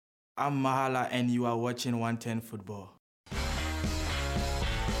I'm Mahala and you are watching 110 Football.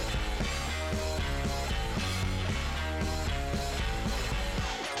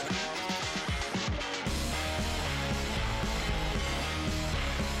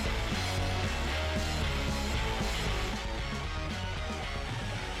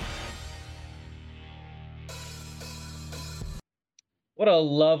 What a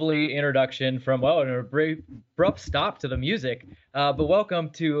lovely introduction from, an abrupt stop to the music. But welcome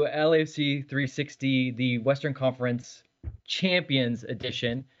to LAFC 360, the Western Conference Champions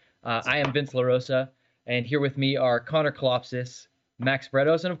Edition. I am Vince LaRosa, and here with me are Connor Kalopsis, Max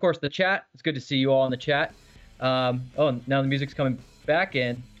Bredos, and of course the chat. It's good to see you all in the chat. Now the music's coming back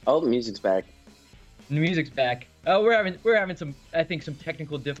in. Oh, the music's back. The music's back. We're having some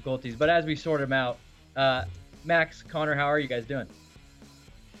technical difficulties, but as we sort them out, Max, Connor, how are you guys doing?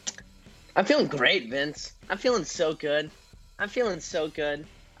 I'm feeling great, Vince. I'm feeling so good. Who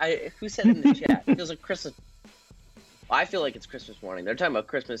said it in the chat? It feels like Christmas. I feel like it's Christmas morning. They're talking about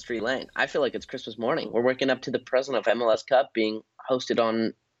Christmas Tree Lane. I feel like it's Christmas morning. We're waking up to the present of MLS Cup being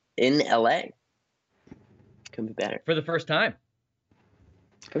hosted in LA. Couldn't be better. For the first time.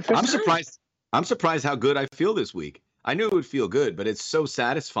 I'm surprised how good I feel this week. I knew it would feel good, but it's so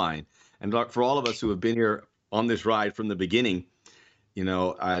satisfying. And for all of us who have been here on this ride from the beginning,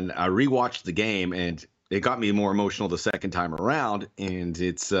 and I rewatched the game, and it got me more emotional the second time around. And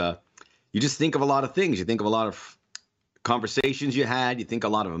it's you just think of a lot of things. You think of a lot of conversations you had. You think a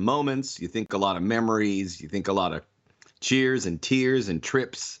lot of moments. You think a lot of memories. You think a lot of cheers and tears and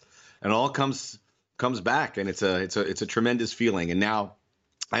trips, and it all comes back. And it's a tremendous feeling. And now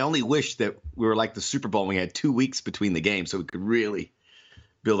I only wish that we were like the Super Bowl and we had 2 weeks between the games so we could really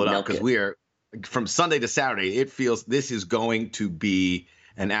build it up, because we are. From Sunday to Saturday, it feels this is going to be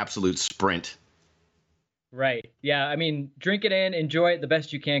an absolute sprint. Right. Yeah. I mean, drink it in, enjoy it the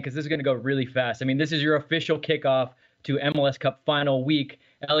best you can, because this is going to go really fast. I mean, this is your official kickoff to MLS Cup final week,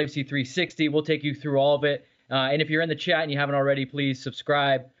 LAFC 360. We'll take you through all of it. And if you're in the chat and you haven't already, please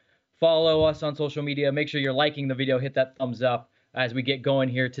subscribe, follow us on social media. Make sure you're liking the video, hit that thumbs up as we get going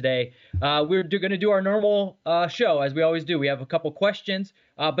here today. We're going to do our normal show, as we always do. We have a couple questions.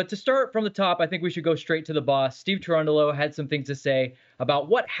 But to start from the top, I think we should go straight to the boss. Steve Cherundolo had some things to say about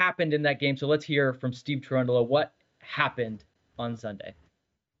what happened in that game. So let's hear from Steve Cherundolo what happened on Sunday.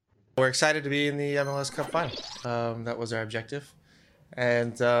 We're excited to be in the MLS Cup final. That was our objective.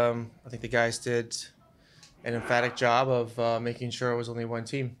 And I think the guys did an emphatic job of making sure it was only one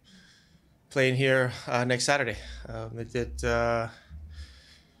team playing here next Saturday. They did, I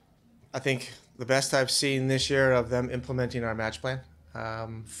think, the best I've seen this year of them implementing our match plan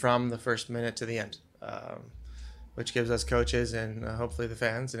from the first minute to the end, which gives us coaches and hopefully the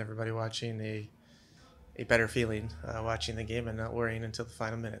fans and everybody watching a better feeling watching the game and not worrying until the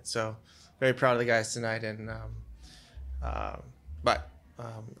final minute. So very proud of the guys tonight. And but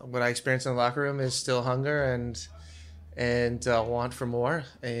what I experienced in the locker room is still hunger and want for more,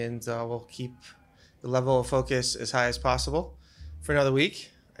 and we'll keep the level of focus as high as possible for another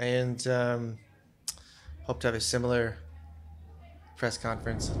week, and hope to have a similar press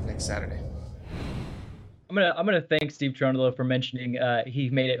conference next Saturday. I'm gonna thank Steve Cherundolo for mentioning he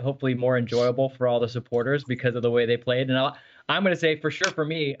made it hopefully more enjoyable for all the supporters because of the way they played. And I'm gonna say for sure for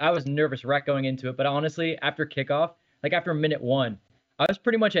me, I was nervous wreck going into it, but honestly, after kickoff, like after minute 1, I was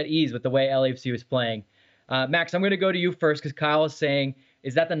pretty much at ease with the way LAFC was playing. Max, I'm going to go to you first because Kyle is saying,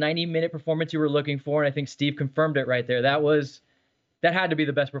 is that the 90-minute performance you were looking for? And I think Steve confirmed it right there. That had to be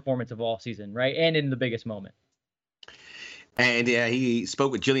the best performance of all season, right? And in the biggest moment. And he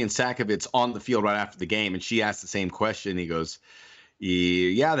spoke with Jillian Sakovits on the field right after the game, and she asked the same question. He goes,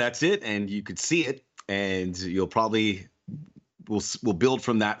 yeah, that's it. And you could see it, and you'll probably we'll build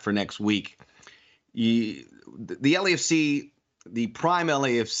from that for next week. The LAFC, the prime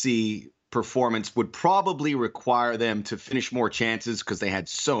LAFC performance would probably require them to finish more chances because they had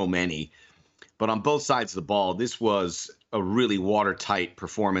so many. But on both sides of the ball, this was a really watertight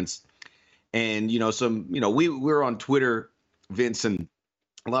performance. And, we're on Twitter, Vince, and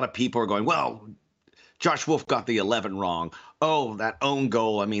a lot of people are going, well, Josh Wolf got the 11 wrong. Oh, that own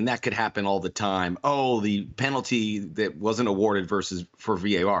goal. I mean, that could happen all the time. Oh, the penalty that wasn't awarded for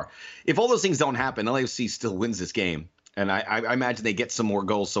VAR. If all those things don't happen, LAFC still wins this game. And I imagine they get some more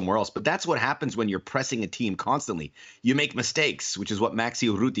goals somewhere else. But that's what happens when you're pressing a team constantly. You make mistakes, which is what Maxi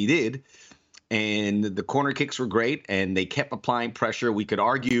Urruti did. And the corner kicks were great, and they kept applying pressure. We could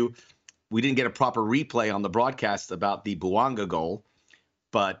argue we didn't get a proper replay on the broadcast about the Buanga goal.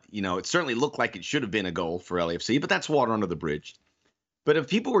 But, it certainly looked like it should have been a goal for LAFC. But that's water under the bridge. But if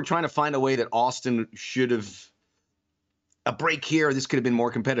people were trying to find a way that Austin should have a break here, this could have been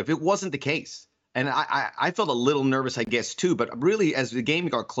more competitive. It wasn't the case. And I felt a little nervous, I guess, too. But really, as the game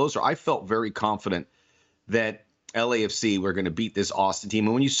got closer, I felt very confident that LAFC were going to beat this Austin team.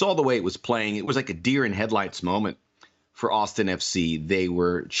 And when you saw the way it was playing, it was like a deer in headlights moment for Austin FC. They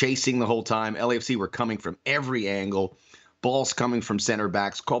were chasing the whole time. LAFC were coming from every angle, balls coming from center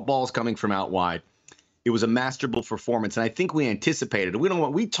backs, balls coming from out wide. It was a masterful performance. And I think we anticipated it.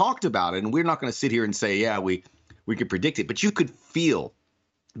 We talked about it, and we're not going to sit here and say, yeah, we could predict it. But you could feel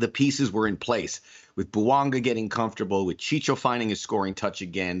the pieces were in place, with Bouanga getting comfortable, with Chicho finding his scoring touch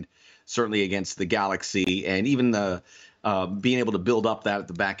again, certainly against the Galaxy, and even the being able to build up that at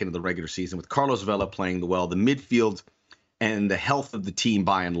the back end of the regular season, with Carlos Vela playing well, the midfield and the health of the team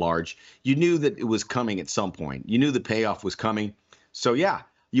by and large. You knew that it was coming at some point. You knew the payoff was coming. So, yeah,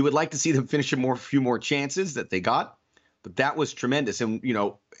 you would like to see them finish a few more chances that they got, but that was tremendous. And,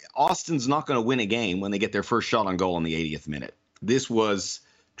 Austin's not going to win a game when they get their first shot on goal in the 80th minute. This was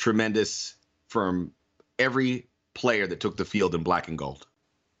tremendous from every player that took the field in black and gold.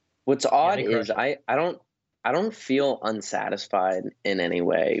 What's odd is I don't feel unsatisfied in any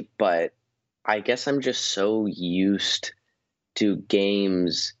way, but I guess I'm just so used to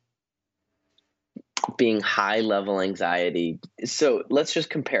games being high level anxiety. So let's just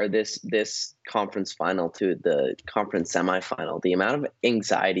compare this conference final to the conference semifinal. The amount of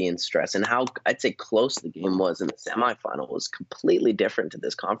anxiety and stress and how I'd say close the game was in the semifinal was completely different to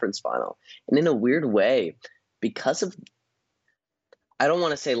this conference final. And in a weird way, because of, I don't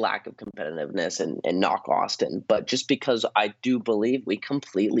want to say lack of competitiveness and knock Austin, but just because I do believe we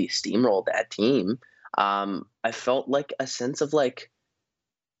completely steamrolled that team, I felt like a sense of like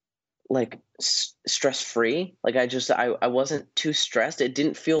stress free. Like I wasn't too stressed. It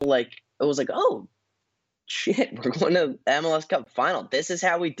didn't feel like it was like, oh shit, we're going to MLS Cup final. This is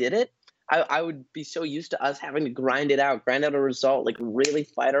how we did it. I would be so used to us having to grind out a result, like really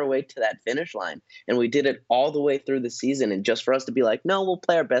fight our way to that finish line. And we did it all the way through the season. And just for us to be like, no, we'll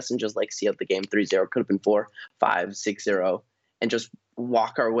play our best and just like see out the game 3-0, could have been 4-5, 6-0, and just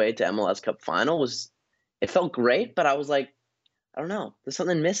walk our way to MLS Cup final it felt great, but I was like, I don't know. There's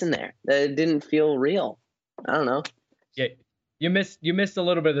something missing there. It didn't feel real. I don't know. Yeah, you missed a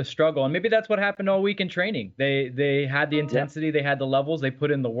little bit of the struggle, and maybe that's what happened all week in training. They had the intensity, they had the levels, they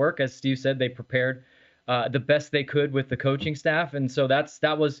put in the work. As Steve said, they prepared the best they could with the coaching staff, and so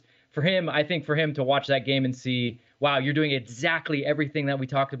that was for him. I think for him to watch that game and see, wow, you're doing exactly everything that we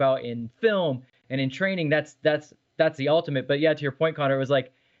talked about in film and in training. That's the ultimate. But yeah, to your point, Connor, it was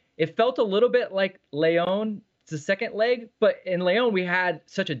like it felt a little bit like Leon. It's the second leg, but in Leon we had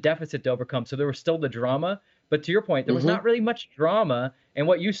such a deficit to overcome, so there was still the drama. But to your point, there was not really much drama. And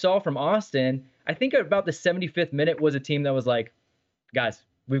what you saw from Austin, I think about the 75th minute was a team that was like, guys,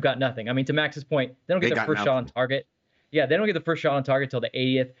 we've got nothing. I mean, to Max's point, they don't get their first shot on target. Yeah, they don't get the first shot on target till the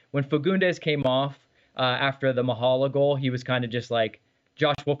 80th. When Fagundes came off after the Mahala goal, he was kind of just like,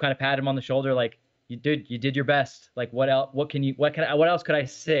 Josh Wolf kind of patted him on the shoulder, like, you did your best. Like, what else? What else could I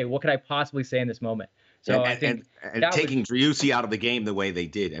say? What could I possibly say in this moment? So I think taking Driussi out of the game the way they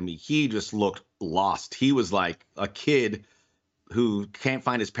did, I mean, he just looked lost. He was like a kid who can't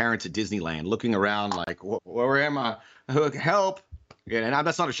find his parents at Disneyland, looking around like, where am I? Help! And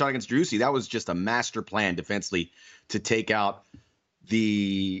that's not a shot against Driussi. That was just a master plan defensively to take out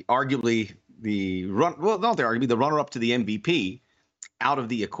the runner-up to the MVP out of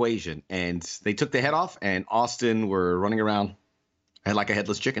the equation. And they took the head off, and Austin were running around like a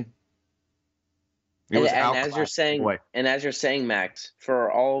headless chicken. And as you're saying, Max, for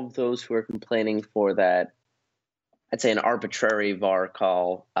all of those who are complaining for that, I'd say an arbitrary VAR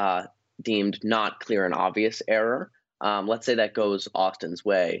call deemed not clear and obvious error. Let's say that goes Austin's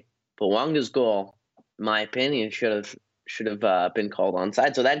way. But Bouanga's goal, in my opinion, should have been called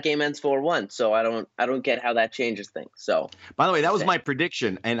onside. So that game ends 4-1. So I don't get how that changes things. So by the way, that was my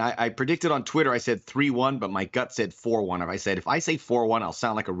prediction, and I predicted on Twitter. I said 3-1, but my gut said 4-1. If I say 4-1, I'll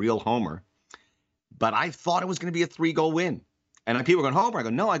sound like a real homer. But I thought it was going to be a 3-goal win. And people are going, Homer. I go,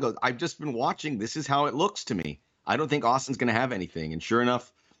 no. I've just been watching. This is how it looks to me. I don't think Austin's going to have anything. And sure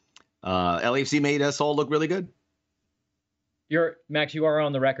enough, LAFC made us all look really good. Max, you are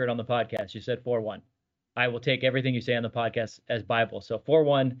on the record on the podcast. You said 4-1. I will take everything you say on the podcast as Bible. So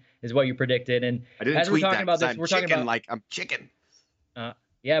 4-1 is what you predicted. And I didn't as tweet we're talking that, about this, we're talking about like I'm chicken.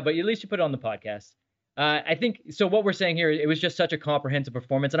 Yeah, but at least you put it on the podcast. I think so. What we're saying here, it was just such a comprehensive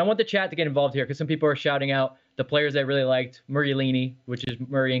performance, and I want the chat to get involved here because some people are shouting out the players they really liked. Murielini, which is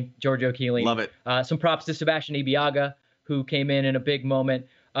Murray and Giorgio Chiellini. Love it. Some props to Sebastian Ibiaga, who came in a big moment.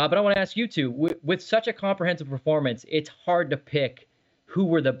 But I want to ask you two, with such a comprehensive performance, it's hard to pick who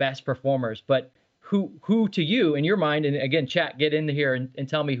were the best performers. But who to you in your mind, and again, chat, get into here and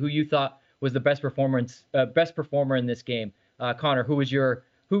tell me who you thought was the best performer in this game. Connor, who was,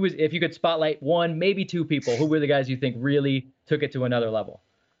 if you could spotlight one, maybe two people, who were the guys you think really took it to another level?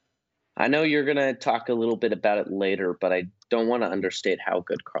 I know you're going to talk a little bit about it later, but I don't want to understate how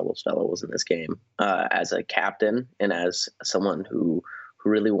good Carlos Vela was in this game as a captain and as someone who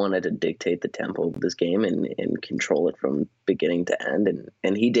really wanted to dictate the tempo of this game and control it from beginning to end.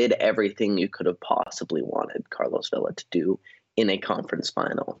 And he did everything you could have possibly wanted Carlos Vela to do in a conference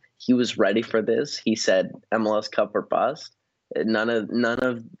final. He was ready for this. He said MLS Cup or bust. None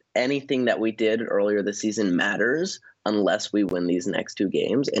of anything that we did earlier this season matters unless we win these next two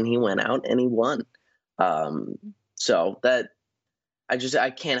games. And he went out and he won. So that I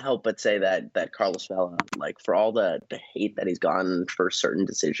can't help but say that Carlos Vela, like, for all the hate that he's gotten for certain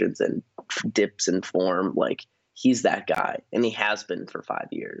decisions and dips in form, like, he's that guy, and he has been for 5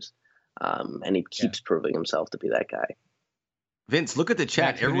 years. And he keeps proving himself to be that guy. Vince, look at the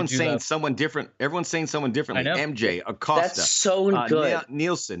chat. Max, Everyone's saying someone different. Everyone's saying someone differently. I know. MJ, Acosta. That's so good.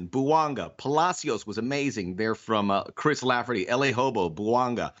 Nielsen, Buanga, Palacios was amazing. They're from Chris Lafferty, LA Hobo,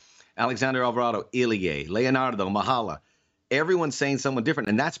 Buanga, Alexander Alvarado, Ilie, Leonardo, Mahala. Everyone's saying someone different,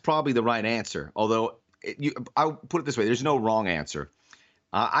 and that's probably the right answer. Although, I'll put it this way, there's no wrong answer.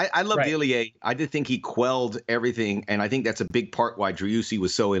 I loved Ilie. I did think he quelled everything, and I think that's a big part why Driussi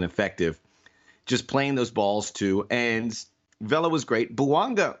was so ineffective. Just playing those balls, too, and Vela was great.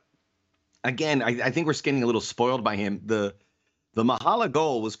 Buanga, again, I think we're getting a little spoiled by him. The Mahala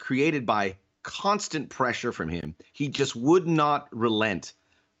goal was created by constant pressure from him. He just would not relent,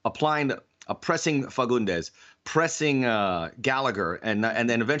 pressing Fagundes, pressing Gallagher, and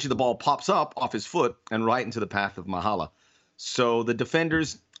then eventually the ball pops up off his foot and right into the path of Mahala. So the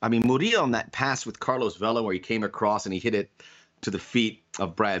defenders, I mean, Murillo on that pass with Carlos Vela where he came across and he hit it to the feet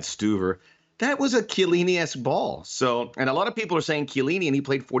of Brad Stuver, that was a Chiellini-esque ball. So, and a lot of people are saying Chiellini, and he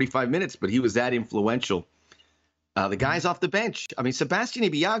played 45 minutes, but he was that influential. The guys off the bench, I mean, Sebastian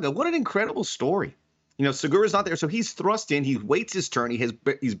Ibiaga, what an incredible story. You know, Segura's not there, so he's thrust in. He waits his turn.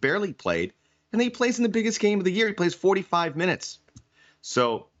 He's barely played, and then he plays in the biggest game of the year. He plays 45 minutes.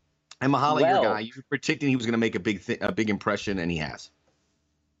 So, and Mahala, your guy, you were predicting he was going to make a big impression, and he has.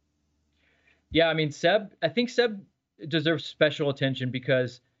 Yeah, I mean, I think Seb deserves special attention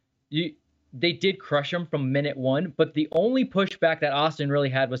because they did crush him from minute one, but the only pushback that Austin really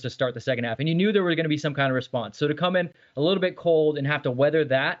had was to start the second half, and you knew there was going to be some kind of response. So to come in a little bit cold and have to weather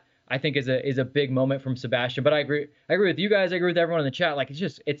that, I think is a big moment from Sebastian. But I agree with you guys. I agree with everyone in the chat. Like,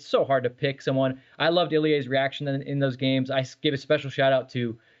 it's so hard to pick someone. I loved Ilie's reaction in those games. I give a special shout out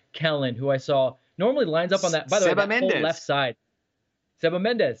to Kellen, who I saw normally lines up on that. By the way, that whole left side, Seba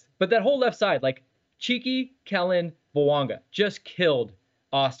Mendez. But that whole left side, like Cheeky, Kellen, Bouanga, just killed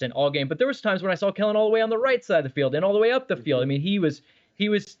Austin all game. But there was times when I saw Kellen all the way on the right side of the field and all the way up the field. I mean, he was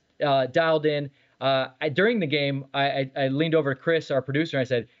dialed in. During the game, I leaned over to Chris, our producer, and I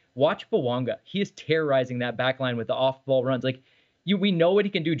said, watch Bouanga. He is terrorizing that back line with the off-ball runs. Like, we know what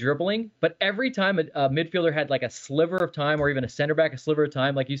he can do dribbling, but every time a midfielder had like a sliver of time, or even a center back a sliver of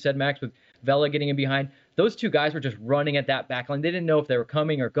time, like you said, Max, with Vela getting in behind, those two guys were just running at that back line. They didn't know if they were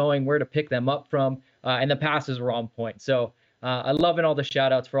coming or going, where to pick them up from, and the passes were on point. So I love all the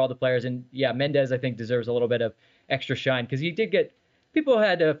shout-outs for all the players. And, yeah, Mendez, I think, deserves a little bit of extra shine because he did get – people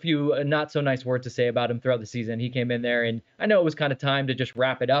had a few not-so-nice words to say about him throughout the season. He came in there, and I know it was kind of time to just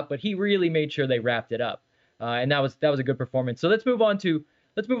wrap it up, but he really made sure they wrapped it up. And that was a good performance. So let's move on to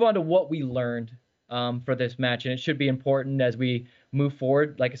what we learned for this match, and it should be important as we move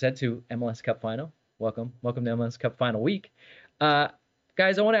forward, like I said, to MLS Cup Final. Welcome to MLS Cup Final week.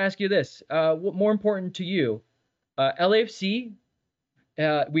 Guys, I want to ask you this. What more important to you? LAFC,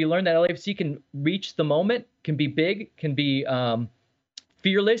 we learned that LAFC can reach the moment, can be big, can be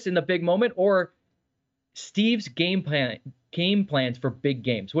fearless in the big moment, or Steve's game plans for big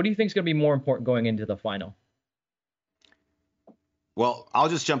games. What do you think is going to be more important going into the final? Well, I'll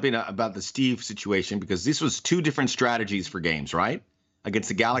just jump in about the Steve situation because this was two different strategies for games, right? Against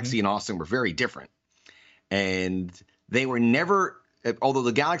the Galaxy and Austin were very different. And they were never, although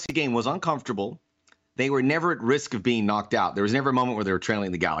the Galaxy game was uncomfortable, they were never at risk of being knocked out. There was never a moment where they were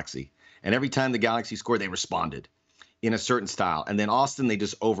trailing the Galaxy. And every time the Galaxy scored, they responded in a certain style. And then Austin, they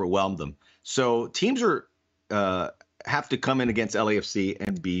just overwhelmed them. So teams have to come in against LAFC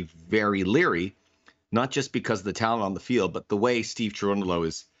and be very leery, not just because of the talent on the field, but the way Steve Cherundolo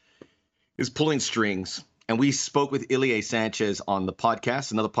is pulling strings. And we spoke with Ilie Sanchez on the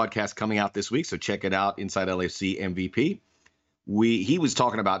podcast, another podcast coming out this week. So check it out, Inside LAFC MVP. He was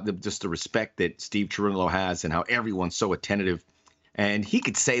talking about just the respect that Steve Cherundolo has and how everyone's so attentive And he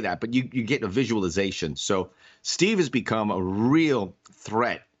could say that, but you get a visualization. So Steve has become a real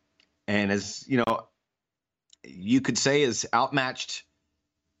threat. And as you know, you could say is outmatched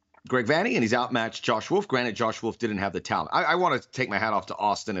Greg Vanney, and he's outmatched Josh Wolf. Granted, Josh Wolf didn't have the talent. I want to take my hat off to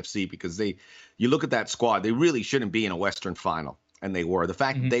Austin FC because you look at that squad, they really shouldn't be in a Western final. And they were. The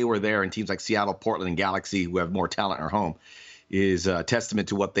fact that they were there and teams like Seattle, Portland, and Galaxy, who have more talent in our home, is a testament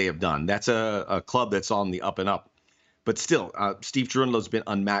to what they have done. That's a club that's on the up and up. But still, Steve Cherundolo's been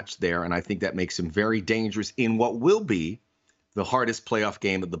unmatched there, and I think that makes him very dangerous in what will be the hardest playoff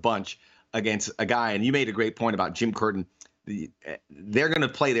game of the bunch against a guy. And you made a great point about Jim Curtin. They're going to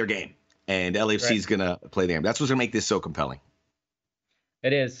play their game, and LAFC is going to play their game. That's what's going to make this so compelling.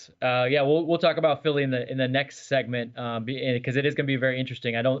 It is. Yeah, we'll talk about Philly in the next segment because it is going to be very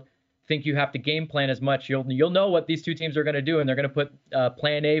interesting. I don't think you have to game plan as much. You'll know what these two teams are going to do, and they're going to put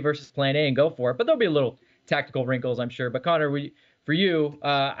plan A versus plan A and go for it. But there'll be a little tactical wrinkles, I'm sure. But Connor, for you,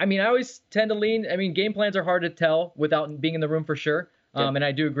 I always tend to lean. Game plans are hard to tell without being in the room for sure. And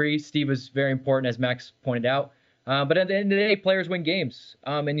I do agree. Steve was very important, as Max pointed out. But at the end of the day, players win games.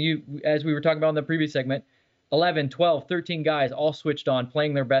 And you, as we were talking about in the previous segment, 11, 12, 13 guys all switched on,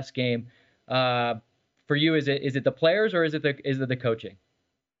 playing their best game. For you, is it the players or is it the coaching?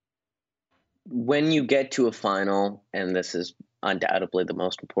 When you get to a final, and this is undoubtedly the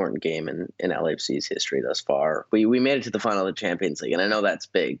most important game in LAFC's history thus far, we made it to the final of the Champions League, and I know that's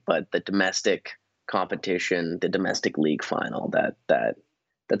big, but the domestic competition, the domestic league final,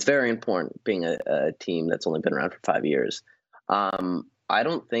 that's very important, being a team that's only been around for 5 years. I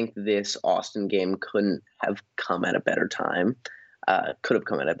don't think this Austin game couldn't have come at a better time. Could have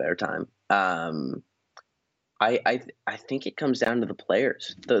come at a better time. I think it comes down to the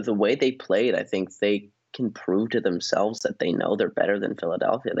players. The way they played, I think they can prove to themselves that they know they're better than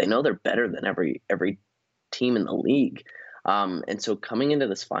Philadelphia. They know they're better than every team in the league. And so coming into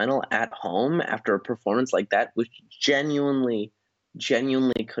this final at home after a performance like that, which genuinely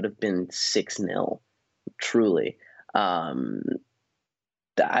could have been 6-0, truly. I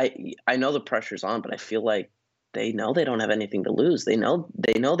know the pressure's on, but I feel like they know they don't have anything to lose. They know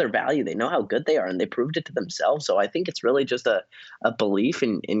their value. They know how good they are, and they proved it to themselves. So I think it's really just a belief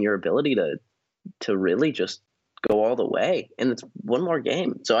in your ability to really just go all the way. And it's one more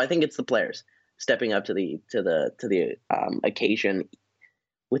game. So I think it's the players stepping up to the occasion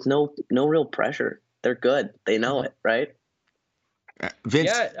with no real pressure. They're good. They know it, right? Vince,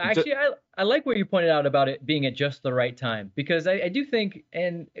 yeah, actually, I like what you pointed out about it being at just the right time, because I do think,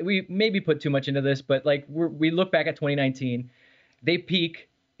 and we maybe put too much into this, but like we look back at 2019, they peak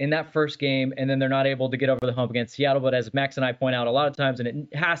in that first game, and then they're not able to get over the hump against Seattle. But as Max and I point out a lot of times, and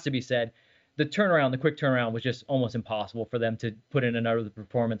it has to be said, the quick turnaround was just almost impossible for them to put in another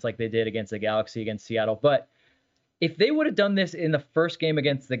performance like they did against the Galaxy, against Seattle. But if they would have done this in the first game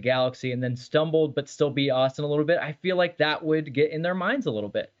against the Galaxy and then stumbled but still beat Austin a little bit, I feel like that would get in their minds a little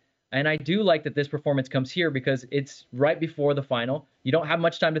bit. And I do like that this performance comes here because it's right before the final. You don't have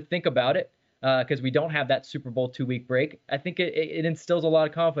much time to think about it because we don't have that Super Bowl 2-week break. I think it instills a lot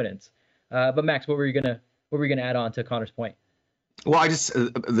of confidence. But Max, what were you gonna add on to Connor's point? Well, I just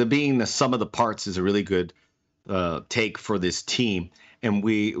being the sum of the parts is a really good take for this team. And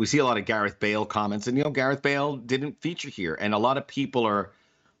we see a lot of Gareth Bale comments, and Gareth Bale didn't feature here, and a lot of people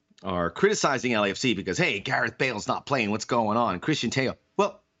are criticizing LAFC because, hey, Gareth Bale's not playing. What's going on? And Christian Teo.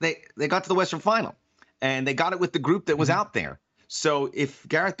 Well, they got to the Western Final, and they got it with the group that was out there. So if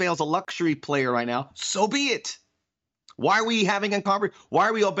Gareth Bale's a luxury player right now, so be it. Why are we having a conversation? Why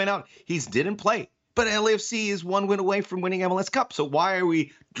are we all bent out? He didn't play, but LAFC is one win away from winning MLS Cup. So why are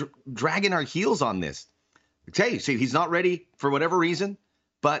we dragging our heels on this? Okay, see, he's not ready for whatever reason,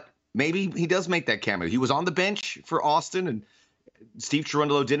 but maybe he does make that cameo. He was on the bench for Austin, and Steve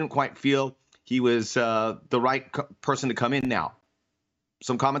Cherundolo didn't quite feel he was the right person to come in now.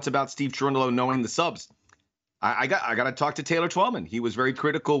 Some comments about Steve Cherundolo knowing the subs. I got to talk to Taylor Twellman. He was very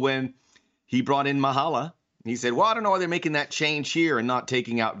critical when he brought in Mahala. He said, well, I don't know why they're making that change here and not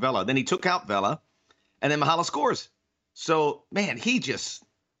taking out Vela. Then he took out Vela, and then Mahala scores. So, man, he just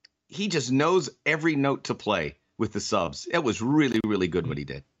knows every note to play with the subs. It was really, really good what he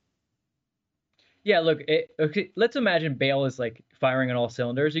did. Yeah, look, okay, let's imagine Bale is like firing on all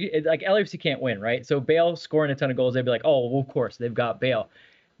cylinders. Like LAFC can't win, right? So Bale scoring a ton of goals, they'd be like, oh, well, of course, they've got Bale.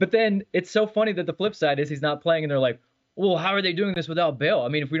 But then it's so funny that the flip side is he's not playing, and they're like, well, how are they doing this without Bale? I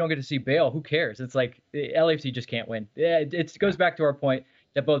mean, if we don't get to see Bale, who cares? It's like LAFC just can't win. Yeah, it goes back to our point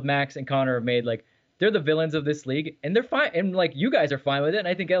that both Max and Connor have made. Like, they're the villains of this league, and they're fine. And like, you guys are fine with it, and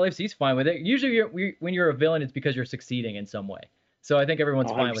I think LAFC's fine with it. Usually, when you're a villain, it's because you're succeeding in some way. So I think everyone's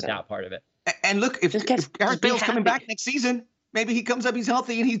 100%. Fine with that part of it. And look, if Gareth Bale's coming back next season, Maybe he comes up, he's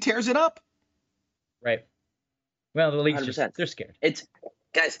healthy, and he tears it up. Right. Well, the league's 100%. they're scared. It's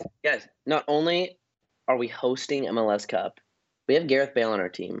guys. Not only are we hosting MLS Cup, we have Gareth Bale on our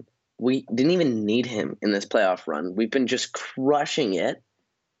team. We didn't even need him in this playoff run. We've been just crushing it,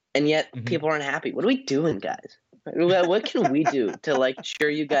 and yet people aren't happy. What are we doing, guys? What can we do to like cheer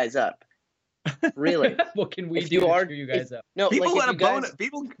you guys up? Really? What can we do to cheer you guys up? No, People like, got a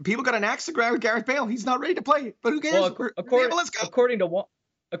bone. People got an axe to grind with Gareth Bale. He's not ready to play, but who cares? Well,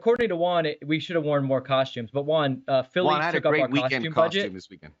 according to Juan, we should have worn more costumes. But Juan, Philly took up our costume budget this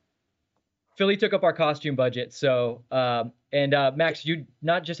weekend. Philly took up our costume budget. So, Max, you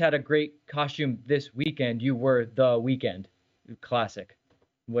not just had a great costume this weekend, you were the weekend. Classic.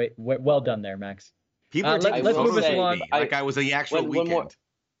 Well done there, Max. People are taking let's move photos us of along. me like I was the actual weekend.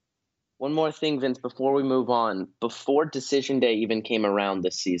 One more thing, Vince, before we move on. Before Decision Day even came around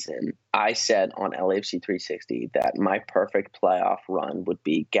this season, I said on LAFC 360 that my perfect playoff run would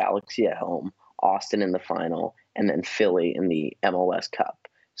be Galaxy at home, Austin in the final, and then Philly in the MLS Cup.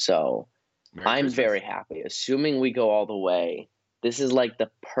 So I'm very happy. Assuming we go all the way, this is like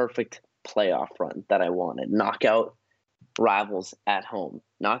the perfect playoff run that I wanted. Knockout rivals at home.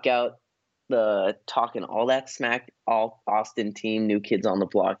 Knockout the talking all that smack, all Austin team, new kids on the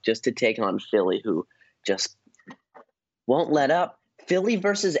block, just to take on Philly, who just won't let up. Philly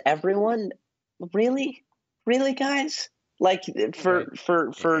versus everyone, really, guys. Like for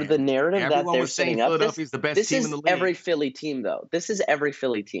the narrative everyone that they're was saying setting up, Philadelphia's the best team in the league. Every Philly team, though. This is every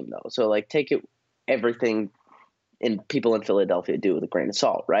Philly team, though. So like, take it everything in people in Philadelphia do with a grain of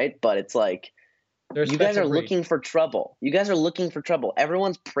salt, right? But it's like, you guys are looking for trouble.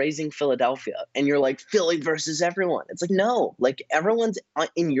 Everyone's praising Philadelphia, and you're like, Philly versus everyone. It's like, no, like everyone's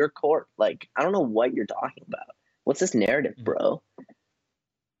in your court. Like, I don't know what you're talking about. What's this narrative, bro?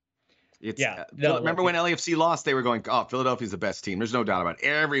 Remember when LAFC lost, they were going, oh, Philadelphia's the best team. There's no doubt about it.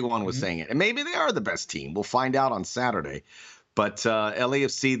 Everyone was saying it. And maybe they are the best team. We'll find out on Saturday. But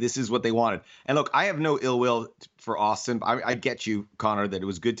LAFC, this is what they wanted. And look, I have no ill will for Austin. I get you, Connor, that it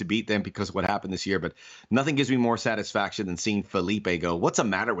was good to beat them because of what happened this year. But nothing gives me more satisfaction than seeing Felipe go, what's the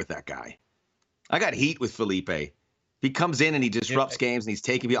matter with that guy? I got heat with Felipe. He comes in and he disrupts games and he's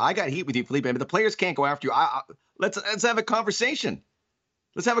taking me. I got heat with you, Felipe. But the players can't go after you. Let's have a conversation.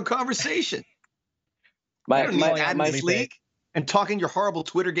 Let's have a conversation. I don't need this league and talking your horrible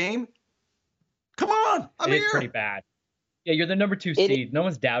Twitter game. Come on. I'm here. It's pretty bad. Yeah, you're the number 2 seed. No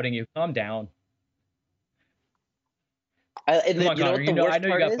one's doubting you. Calm down. Come on, Connor. I know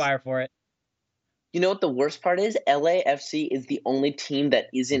you got fire for it. You know what the worst part is? LAFC is the only team that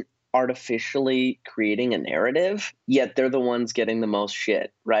isn't artificially creating a narrative, yet they're the ones getting the most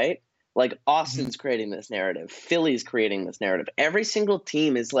shit, right? Like Austin's creating this narrative. Philly's creating this narrative. Every single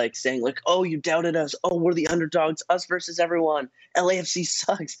team is like saying like, oh, you doubted us. Oh, we're the underdogs. Us versus everyone. LAFC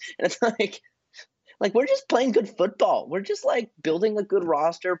sucks. And it's like we're just playing good football. We're just like building a good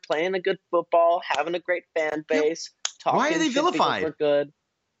roster, playing a good football, having a great fan base. Talking why are they vilified? We're good.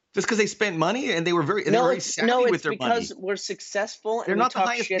 Just because they spent money and they were very savvy with their money. No, it's because we're successful. They're and not we the talk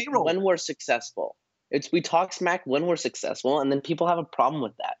highest shit payroll. When we're successful. We talk smack when we're successful, and then people have a problem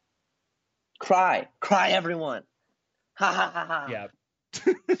with that. Cry, everyone. Ha ha ha ha. Yeah,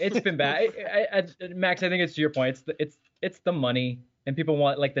 it's been bad. Max, I think it's to your point. It's the money. And people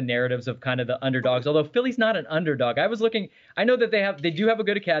want like the narratives of kind of the underdogs. Although Philly's not an underdog. I was looking. I know that they do have a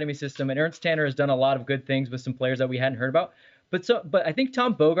good academy system, and Ernst Tanner has done a lot of good things with some players that we hadn't heard about. But I think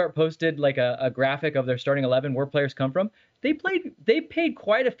Tom Bogart posted like a graphic of their starting 11, where players come from. They paid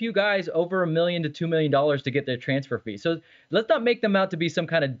quite a few guys over $1 million to $2 million to get their transfer fee. So let's not make them out to be some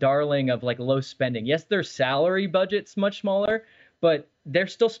kind of darling of like low spending. Yes, their salary budget's much smaller, but they're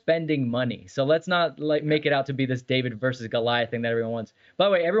still spending money. So let's not like make it out to be this David versus Goliath thing that everyone wants. By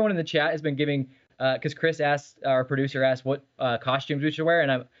the way, everyone in the chat has been giving, because Chris asked, our producer asked what costumes we should wear.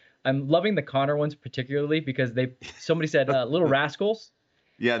 And I'm loving the Connor ones particularly because somebody said Little Rascals.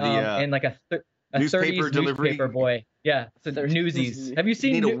 Yeah. And like a newspaper 30s delivery. Newspaper boy. Yeah. So Newsies. Have you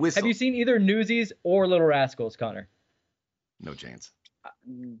seen either Newsies or Little Rascals, Connor? No chance.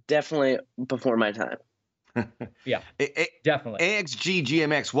 Definitely before my time. Yeah, definitely. AXG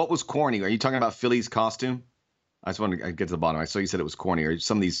GMX, what was corny? Are you talking about Philly's costume? I just want to get to the bottom. I saw you said it was corny, or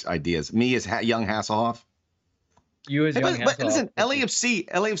some of these ideas. Me as young Hasselhoff. You as young Hasselhoff. But listen,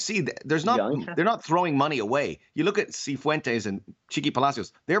 LAFC, they're not throwing money away. You look at Cifuentes and Chiqui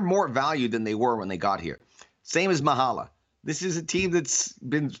Palacios, they're more valued than they were when they got here. Same as Mahala. This is a team that's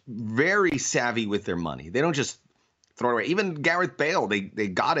been very savvy with their money. They don't just throw it away. Even Gareth Bale, they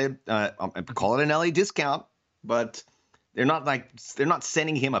got it. Call it an LA discount, but they're not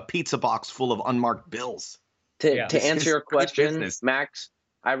sending him a pizza box full of unmarked bills. To answer your question, business. Max,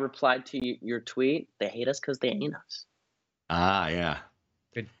 I replied to your tweet. They hate us because they ain't us. Ah, yeah.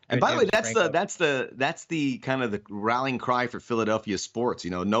 Good, And good by the way, James Franco. that's the kind of the rallying cry for Philadelphia sports.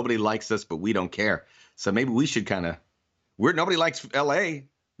 You know, nobody likes us, but we don't care. So maybe we should nobody likes LA.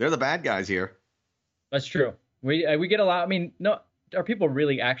 They're the bad guys here. That's true. We get a lot. I mean, no, are people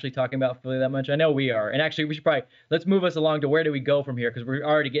really actually talking about Philly that much? I know we are. And actually, we should probably let's move us along to where do we go from here, because we're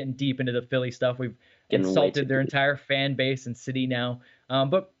already getting deep into the Philly stuff. We've insulted their entire fan base and city now.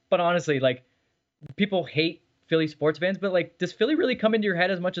 But honestly, like, people hate Philly sports fans, but like, does Philly really come into your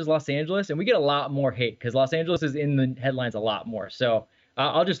head as much as Los Angeles? And we get a lot more hate because Los Angeles is in the headlines a lot more. So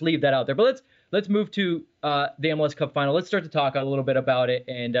I'll just leave that out there. But let's move to the MLS Cup final. Let's start to talk a little bit about it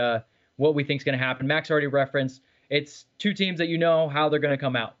and what we think is going to happen. Max already referenced it's two teams that you know how they're going to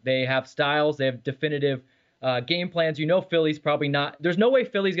come out. They have styles. They have definitive game plans. You know, Philly's probably not. There's no way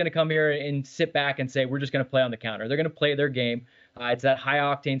Philly's going to come here and sit back and say we're just going to play on the counter. They're going to play their game. It's that high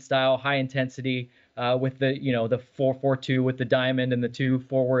octane style, high intensity with the 4-4-2 with the diamond and the two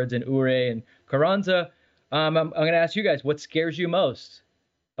forwards and Ure and Carranza. I'm going to ask you guys, what scares you most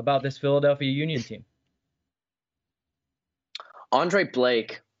about this Philadelphia Union team? Andre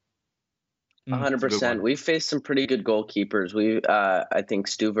Blake. 100%. We've faced some pretty good goalkeepers. I think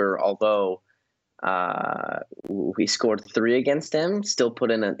Stuver, although we scored 3 against him, still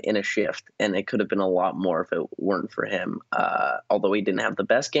put in a shift, and it could have been a lot more if it weren't for him. Although he didn't have the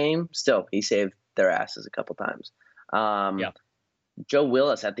best game, still he saved their asses a couple times. Joe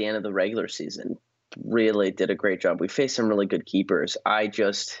Willis at the end of the regular season really did a great job. We faced some really good keepers. I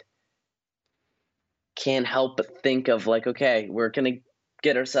just can't help but think of like, okay, we're gonna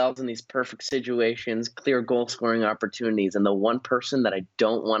get ourselves in these perfect situations, clear goal scoring opportunities. And the one person that I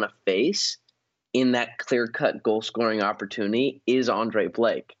don't want to face in that clear cut goal scoring opportunity is Andre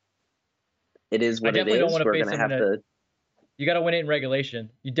Blake. It is what it is. We're going to have to. You got to win it in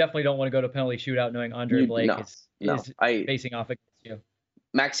regulation. You definitely don't want to go to penalty shootout knowing Andre Blake is facing off against you.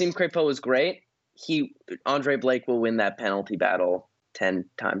 Maxime Crépeau is great. Andre Blake will win that penalty battle 10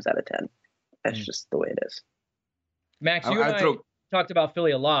 times out of 10. That's just the way it is. Max, you and I talked about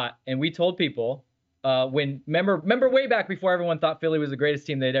Philly a lot, and we told people remember way back before everyone thought Philly was the greatest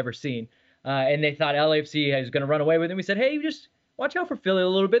team they'd ever seen, and they thought LAFC was going to run away with them. We said, hey, just watch out for Philly a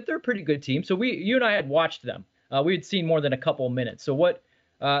little bit. They're a pretty good team. So you and I had watched them. We had seen more than a couple of minutes. So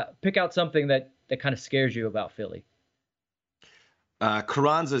pick out something that kind of scares you about Philly.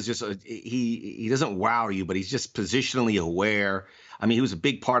 Carranza is just he doesn't wow you, but he's just positionally aware. I mean, he was a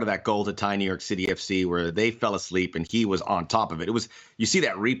big part of that goal to tie New York City FC where they fell asleep and he was on top of it. You see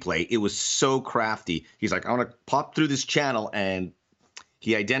that replay. It was so crafty. He's like, I want to pop through this channel, and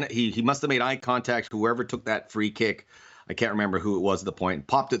he must have made eye contact. Whoever took that free kick, I can't remember who it was at the point,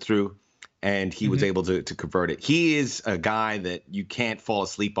 popped it through, and he was able to convert it. He is a guy that you can't fall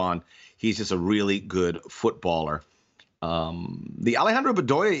asleep on. He's just a really good footballer. The Alejandro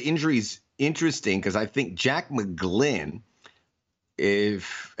Bedoya injury is interesting because I think Jack McGlynn,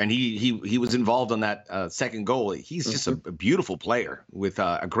 he was involved on that second goal. He's just a beautiful player with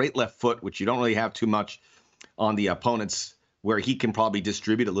a great left foot, which you don't really have too much on the opponents, where he can probably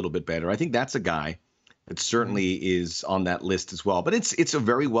distribute a little bit better. I think that's a guy that certainly is on that list as well. But it's a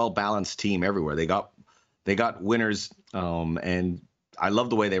very well balanced team everywhere. They got winners, and I love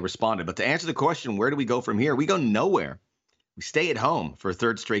the way they responded. But to answer the question, where do we go from here? We go nowhere. We stay at home for a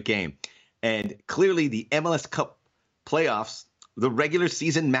third straight game. And clearly the MLS Cup playoffs, the regular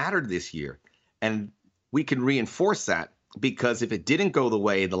season mattered this year. And we can reinforce that because if it didn't go the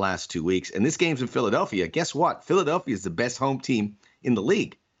way the last 2 weeks, and this game's in Philadelphia, guess what? Philadelphia is the best home team in the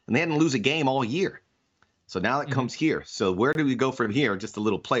league. And they hadn't lose a game all year. So now it comes here. So where do we go from here? Just a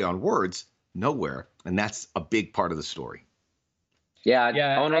little play on words. Nowhere. And that's a big part of the story.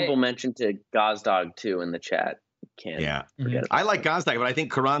 Yeah, honorable mention to Gazdag, too, in the chat. Forget I like Gazdag, but I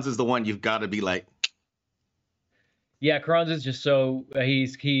think Carranza's the one you've got to be like. Yeah, Carranza's just so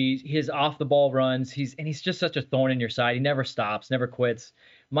his off the ball runs. He's just such a thorn in your side. He never stops, never quits.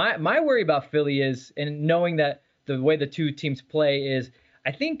 My worry about Philly is, and knowing that the way the two teams play is,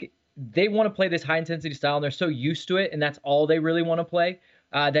 I think they want to play this high intensity style and they're so used to it, and that's all they really want to play.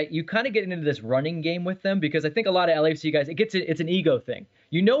 That you kind of get into this running game with them, because I think a lot of LAFC guys, it's an ego thing.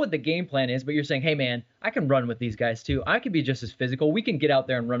 You know what the game plan is, but you're saying, hey man, I can run with these guys too. I could be just as physical. We can get out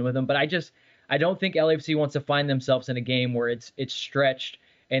there and run with them. But I don't think LAFC wants to find themselves in a game where it's stretched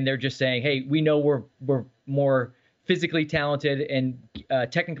and they're just saying, hey, we know we're more physically talented and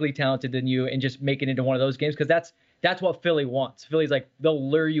technically talented than you, and just make it into one of those games, because that's what Philly wants. Philly's like, they'll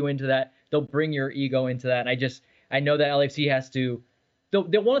lure you into that. They'll bring your ego into that. And I know that LAFC has to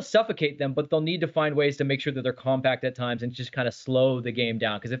they'll want to suffocate them, but they'll need to find ways to make sure that they're compact at times and just kind of slow the game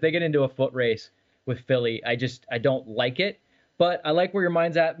down. Because if they get into a foot race with Philly, I don't like it. But I like where your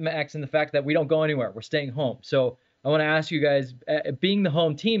mind's at, Max, and the fact that we don't go anywhere. We're staying home. So I want to ask you guys, being the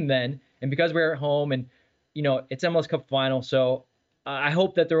home team then, and because we're at home and, it's MLS Cup final, so I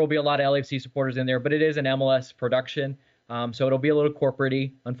hope that there will be a lot of LAFC supporters in there, but it is an MLS production. So it'll be a little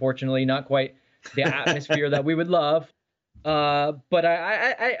corporate-y, unfortunately, not quite the atmosphere that we would love. But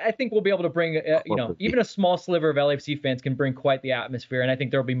I think we'll be able to bring, even a small sliver of LAFC fans can bring quite the atmosphere, and I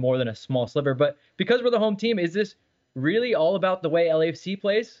think there'll be more than a small sliver. But because we're the home team, is this really all about the way LAFC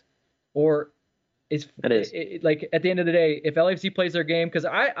plays, or is like at the end of the day, if LAFC plays their game? Because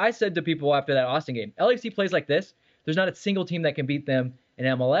I said to people after that Austin game, LAFC plays like this, there's not a single team that can beat them in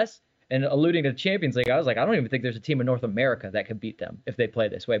MLS. And alluding to the Champions League, I was like, I don't even think there's a team in North America that could beat them if they play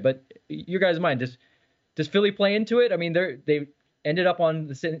this way. But your guys' mind, does Philly play into it? I mean, they ended up on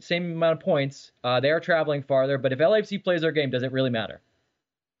the same amount of points. They are traveling farther, but if LAFC plays their game, does it really matter?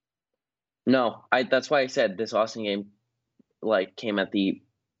 No, that's why I said this Austin game came at the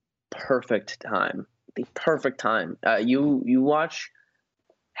perfect time. The perfect time. You watch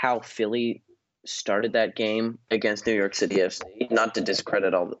how Philly started that game against New York City FC. Not to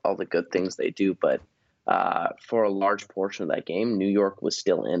discredit all the good things they do, but for a large portion of that game, New York was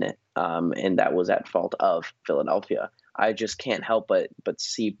still in it, and that was at fault of Philadelphia. I just can't help but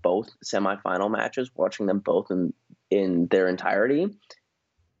see both semifinal matches, watching them both in their entirety,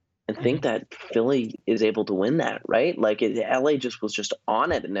 and think that Philly is able to win that, right? LA was just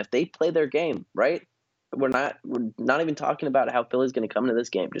on it, and if they play their game, right, we're not even talking about how Philly's going to come into this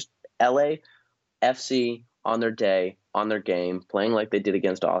game. Just LAFC on their day, on their game, playing like they did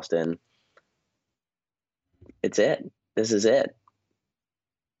against Austin. It's it. This is it.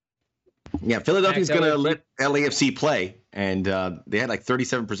 Yeah, Philadelphia's going to let LAFC play, and they had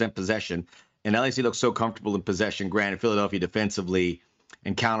 37% possession, and LAFC looks so comfortable in possession. Granted, Philadelphia defensively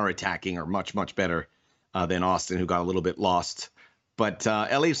and counterattacking are much, much better than Austin, who got a little bit lost. But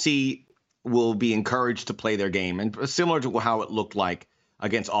LAFC will be encouraged to play their game, and similar to how it looked like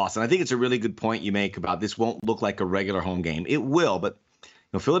against Austin. I think it's a really good point you make about this won't look like a regular home game. It will, but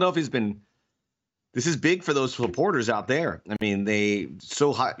Philadelphia's been – this is big for those supporters out there. I mean, they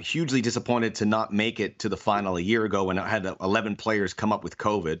hugely disappointed to not make it to the final a year ago when it had 11 players come up with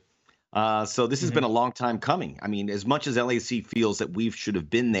COVID. So this has been a long time coming. I mean, as much as LAC feels that we should have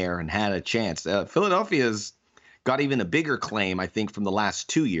been there and had a chance, Philadelphia's got even a bigger claim, I think, from the last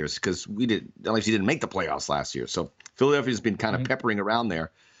 2 years, because LAC didn't make the playoffs last year. So Philadelphia's been kind of peppering around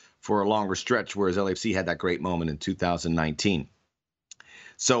there for a longer stretch, whereas LAFC had that great moment in 2019.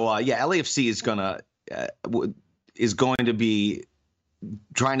 So LAFC is going to be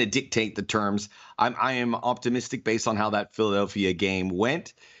trying to dictate the terms. I am optimistic based on how that Philadelphia game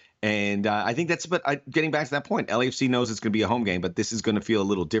went. And I think getting back to that point, LAFC knows it's going to be a home game, but this is going to feel a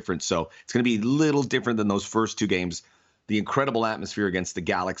little different. So it's going to be a little different than those first two games. The incredible atmosphere against the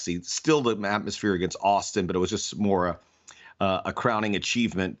Galaxy, still the atmosphere against Austin, but it was just more a crowning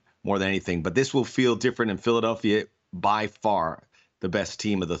achievement more than anything. But this will feel different in Philadelphia, by far the best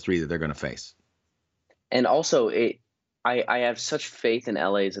team of the three that they're going to face. And also, I have such faith in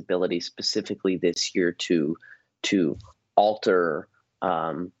LA's ability specifically this year to alter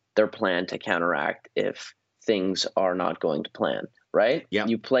their plan to counteract if things are not going to plan, right? Yeah.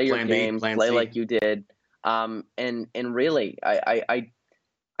 You play your Plan game, B, Plan play C. like you did. And really, I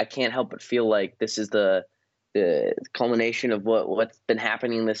can't help but feel like this is the culmination of what's been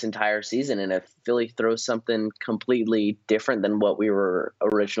happening this entire season. And if Philly throws something completely different than what we were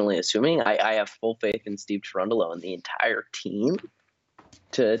originally assuming, I have full faith in Steve Cherundolo and the entire team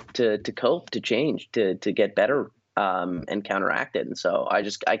to cope, to change, to get better and counteract it. And so I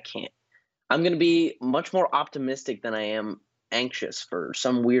can't. I'm going to be much more optimistic than I am anxious for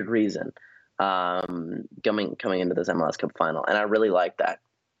some weird reason coming into this MLS Cup final. And I really like that.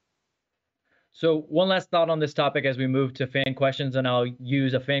 So one last thought on this topic as we move to fan questions, and I'll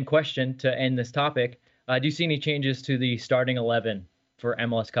use a fan question to end this topic. Do you see any changes to the starting 11 for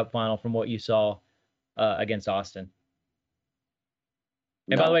MLS Cup final from what you saw against Austin?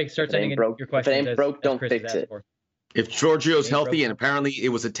 And by the way, start sending in your questions. If it ain't broke, don't fix it. If Giorgio's healthy, and apparently it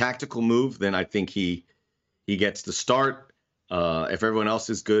was a tactical move, then I think he gets the start. If everyone else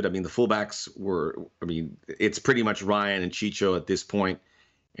is good, I mean, the fullbacks it's pretty much Ryan and Chicho at this point.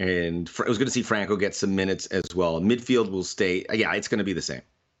 And I was going to see Franco get some minutes as well. Midfield will stay. Yeah, it's going to be the same.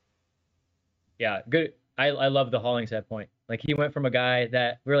 Yeah, good. I love the Hollingshead point. Like, he went from a guy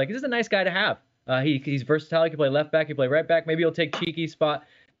that we were like, this is a nice guy to have. He's versatile. He can play left back. He can play right back. Maybe he'll take Cheeky's spot.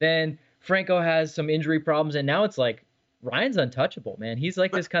 Then Franco has some injury problems, and now it's like Ryan's untouchable, man. He's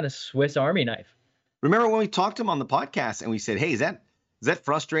like this kind of Swiss Army knife. Remember when we talked to him on the podcast and we said, hey, is that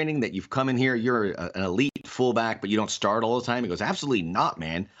frustrating that you've come in here, you're an elite fullback, but you don't start all the time? He goes, absolutely not,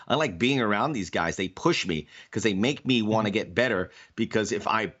 man. I like being around these guys. They push me because they make me want to get better, because if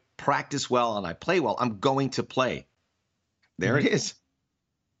I practice well and I play well, I'm going to play. There it is.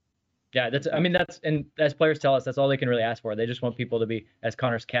 Yeah, and as players tell us, that's all they can really ask for. They just want people to be, as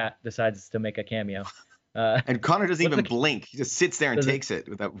Connor's cat decides to make a cameo. And Connor doesn't even blink. He just sits there and takes it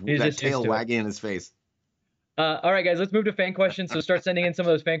with that tail wagging in his face. All right, guys, let's move to fan questions. So start sending in some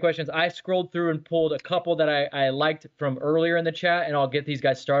of those fan questions. I scrolled through and pulled a couple that I liked from earlier in the chat, and I'll get these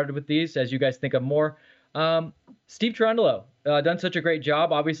guys started with these as you guys think of more. Steve Cherundolo, done such a great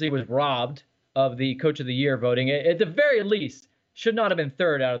job. Obviously was robbed of the Coach of the Year voting. At the very least, should not have been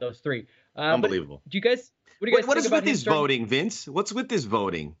third out of those three. Unbelievable. Do you guys? What do you guys what think is about with this voting, Vince? What's with this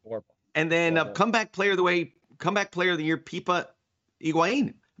voting? Horrible. And then comeback player of the year, Pipa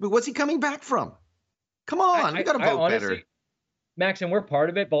Higuain. What's he coming back from? Come on, we got to vote honestly, better. Max, and we're part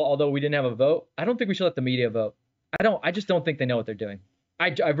of it, but although we didn't have a vote, I don't think we should let the media vote. I just don't think they know what they're doing. I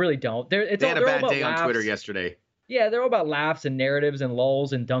really don't. They had a bad day on Twitter yesterday. Yeah, they're all about laughs and narratives and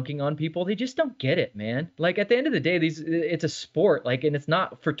lulls and dunking on people. They just don't get it, man. Like, at the end of the day, it's a sport, like, and it's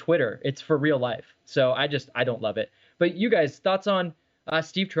not for Twitter. It's for real life. So I don't love it. But you guys, thoughts on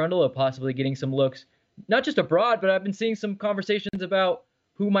Steve Cherundolo possibly getting some looks, not just abroad, but I've been seeing some conversations about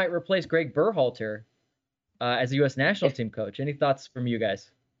who might replace Greg Berhalter as a U.S. national team coach. Any thoughts from you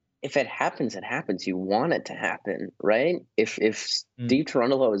guys? If it happens, it happens. You want it to happen, right? If Steve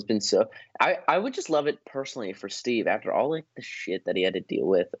Cherundolo has been so, I would just love it personally for Steve after all like the shit that he had to deal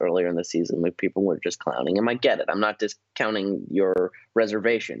with earlier in the season. Like people were just clowning him. I get it. I'm not discounting your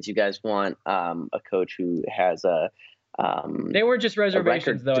reservations. You guys want a coach who has a. They weren't just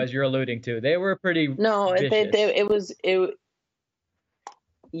reservations though, as you're alluding to. They were pretty. No, vicious.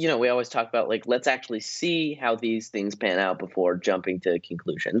 You know, we always talk about like, let's actually see how these things pan out before jumping to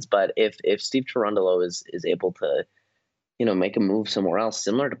conclusions. But if Steve Cherundolo is able to, you know, make a move somewhere else,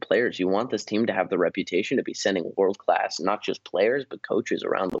 similar to players, you want this team to have the reputation to be sending world-class, not just players, but coaches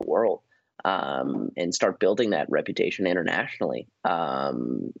around the world, and start building that reputation internationally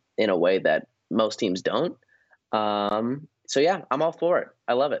in a way that most teams don't. So yeah, I'm all for it.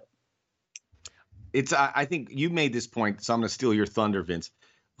 I love it. I think you made this point, so I'm going to steal your thunder, Vince.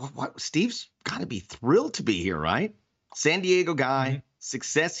 Steve's got to be thrilled to be here, right? San Diego guy,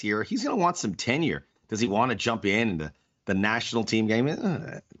 success here. He's going to want some tenure. Does he want to jump in the national team game?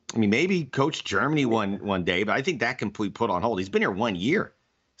 I mean, maybe coach Germany one day, but I think that can be put on hold. He's been here 1 year.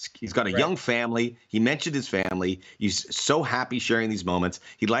 He's got a young family. He mentioned his family. He's so happy sharing these moments.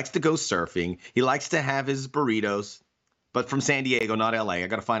 He likes to go surfing. He likes to have his burritos. But from San Diego, not LA. I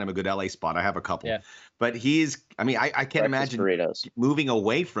got to find him a good LA spot. I have a couple. Yeah. But I can't imagine moving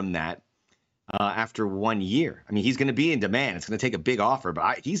away from that after 1 year. I mean, he's going to be in demand. It's going to take a big offer.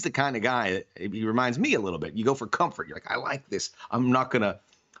 But he's the kind of guy that he reminds me a little bit. You go for comfort. You're like, I like this. I'm not going to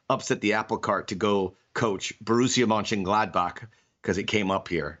upset the apple cart to go coach Borussia Mönchengladbach because it came up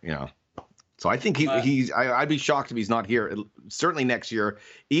here, you know. So I think I'd be shocked if he's not here. Certainly next year,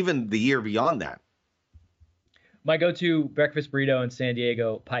 even the year beyond that. My go-to breakfast burrito in San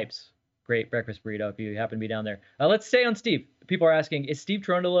Diego, Pipes. Great breakfast burrito if you happen to be down there. Let's stay on Steve. People are asking, is Steve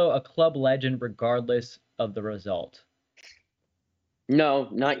Cherundolo a club legend regardless of the result? No,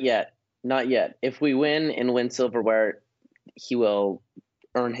 not yet. Not yet. If we win and win silverware, he will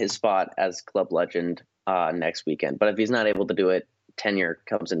earn his spot as club legend next weekend. But if he's not able to do it, tenure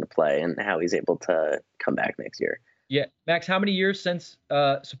comes into play and how he's able to come back next year. Yeah. Max, how many years since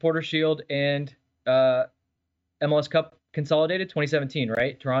Supporter Shield and MLS Cup consolidated? 2017,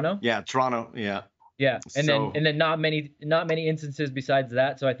 right? Toronto? Yeah, Toronto. Yeah. Yeah. And then not many instances besides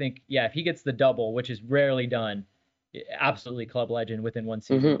that. So I think, yeah, if he gets the double, which is rarely done, absolutely club legend within one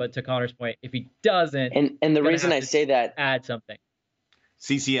season. But to Connor's point, if he doesn't, and the reason I say that, add something.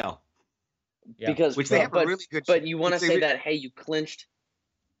 CCL. Yeah. Because which they have a really good. But you want to say that, hey, you clinched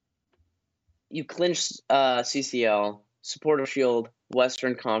CCL, Supporter Shield,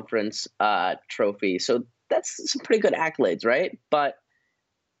 Western Conference trophy. So that's some pretty good accolades, right? But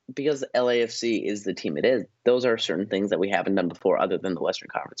because LAFC is the team it is, those are certain things that we haven't done before other than the Western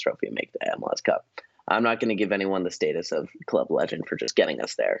Conference trophy and make the MLS Cup. I'm not going to give anyone the status of club legend for just getting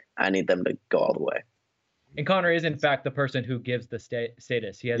us there. I need them to go all the way. And Connor is, in fact, the person who gives the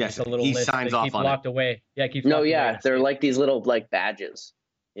status. He has just a little list signs that off keeps on locked it. Away. Yeah, keeps No, yeah, they're like these little badges.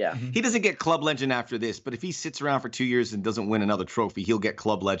 Yeah. He doesn't get club legend after this, but if he sits around for 2 years and doesn't win another trophy, he'll get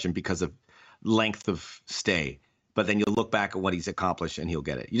club legend because of length of stay. But then you'll look back at what he's accomplished and he'll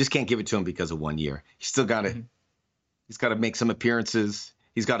get it. You just can't give it to him because of 1 year. He's still got to He's got to make some appearances.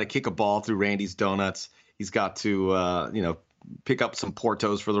 He's got to kick a ball through Randy's Donuts. He's got to, pick up some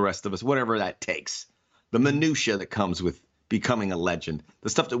Portos for the rest of us, whatever that takes. The minutia that comes with becoming a legend, the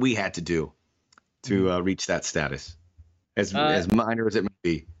stuff that we had to do to reach that status, as minor as it may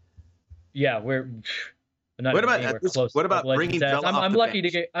be. Yeah, we're not What about anywhere close. what about bringing Vela off I'm the lucky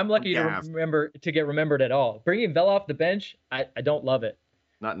bench? I'm lucky to get remembered at all. Bringing Vela off the bench, I don't love it.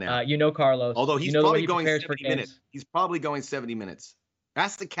 Not now. Carlos. Although he's probably going 70 minutes. Games. He's probably going 70 minutes.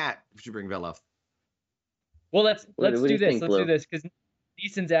 Ask the cat if you bring Vela off. Well, let's do this. Let's Blue? do this because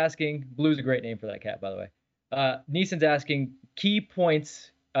Neeson's asking. Blue's a great name for that cat, by the way. Neeson's asking key points.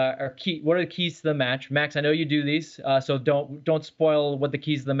 What are the keys to the match? Max, I know you do these, so don't spoil what the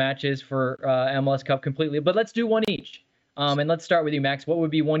keys to the match is for MLS Cup completely. But let's do one each. And let's start with you, Max. What would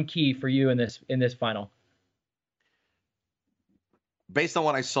be one key for you in this final? Based on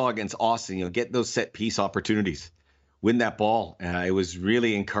what I saw against Austin, get those set piece opportunities, win that ball. It was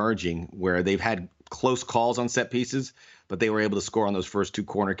really encouraging where they've had close calls on set pieces, but they were able to score on those first 2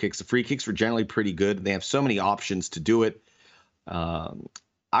 corner kicks. The free kicks were generally pretty good. They have so many options to do it.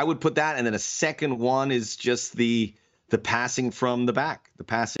 I would put that, and then a second one is just the passing from the back, the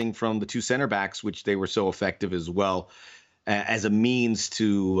passing from the 2 center backs, which they were so effective as well, as a means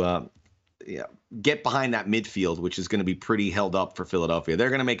to get behind that midfield, which is going to be pretty held up for Philadelphia. They're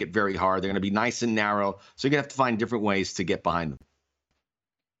going to make it very hard. They're going to be nice and narrow, so you're going to have to find different ways to get behind them.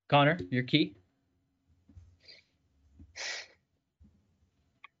 Connor, your key?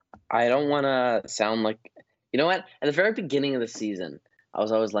 I don't want to sound like, you know what? At the very beginning of the season, I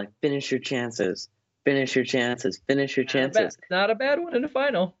was always like, finish your chances, finish your chances, finish your chances. Not a bad one in the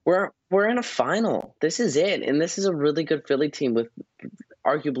final. We're in a final. This is it. And this is a really good Philly team with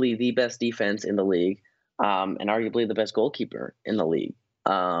arguably the best defense in the league, and arguably the best goalkeeper in the league.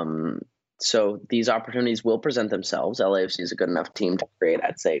 So these opportunities will present themselves. LAFC is a good enough team to create,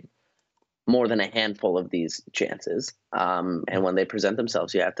 I'd say, more than a handful of these chances. And when they present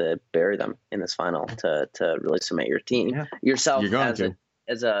themselves, you have to bury them in this final to really cement your team, yourself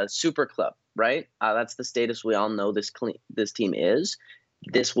as a super club, right? That's the status we all know this team is.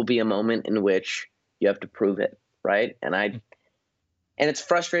 This will be a moment in which you have to prove it, right? And it's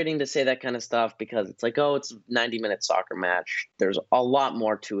frustrating to say that kind of stuff because it's like, oh, it's a 90-minute soccer match. There's a lot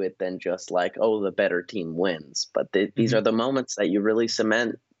more to it than just like, oh, the better team wins. But these are the moments that you really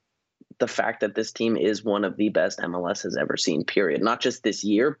cement the fact that this team is one of the best MLS has ever seen, period. Not just this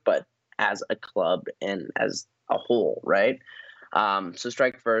year, but as a club and as a whole, right? So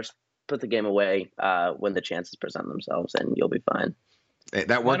strike first, put the game away when the chances present themselves, and you'll be fine.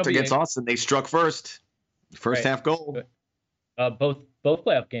 That worked against Austin. They struck first half goal. Both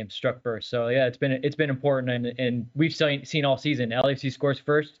playoff games struck first. So yeah, it's been important, and we've seen all season. LAFC scores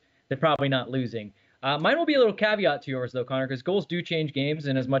first, they're probably not losing. Mine will be a little caveat to yours, though, Connor, because goals do change games.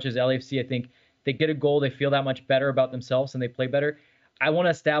 And as much as LAFC, I think they get a goal, they feel that much better about themselves and they play better. I want to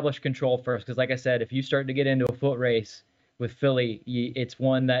establish control first because, like I said, if you start to get into a foot race with Philly, it's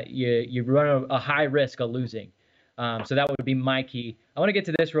one that you run a high risk of losing. So that would be my key. I want to get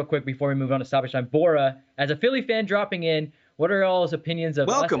to this real quick before we move on to stoppage time. Bora, as a Philly fan dropping in, what are y'all's opinions of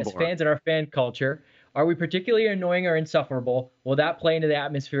us as fans and our fan culture? Are we particularly annoying or insufferable? Will that play into the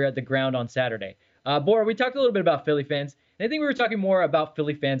atmosphere at the ground on Saturday? Bora, we talked a little bit about Philly fans, and I think we were talking more about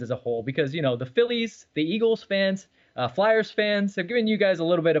Philly fans as a whole because, the Phillies, the Eagles fans, Flyers fans have given you guys a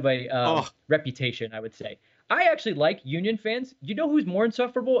little bit of a reputation, I would say. I actually like Union fans. You know who's more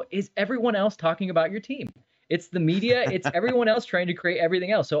insufferable is everyone else talking about your team. It's the media. It's everyone else trying to create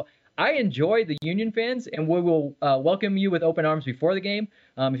everything else. So I enjoy the Union fans, and we will welcome you with open arms before the game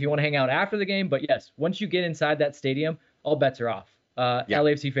if you want to hang out after the game. But, yes, once you get inside that stadium, all bets are off.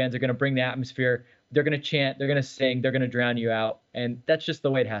 LAFC fans are going to bring the atmosphere. They're going to chant. They're going to sing. They're going to drown you out. And that's just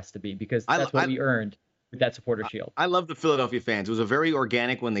the way it has to be because that's what we earned with that supporter shield. I love the Philadelphia fans. It was a very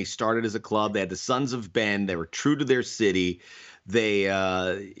organic when they started as a club. They had the Sons of Ben. They were true to their city.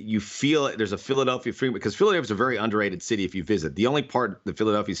 You feel there's a Philadelphia feeling because Philadelphia is a very underrated city if you visit. The only part that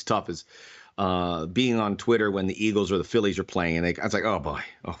Philadelphia's tough is being on Twitter when the Eagles or the Phillies are playing. And I was like, oh boy.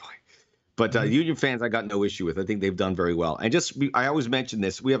 But Union fans, I got no issue with. I think they've done very well. And I always mention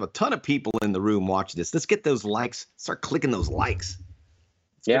this. We have a ton of people in the room watching this. Let's get those likes. Start clicking those likes.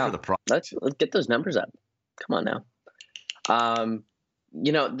 For the let's get those numbers up. Come on now.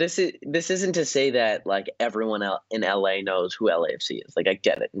 This isn't to say that like everyone in LA knows who LAFC is. Like I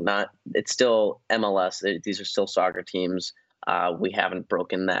get it. It's still MLS. These are still soccer teams. We haven't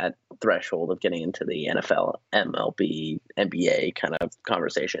broken that threshold of getting into the NFL, MLB, NBA kind of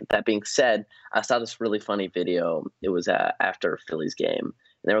conversation. That being said, I saw this really funny video. It was after Philly's game. And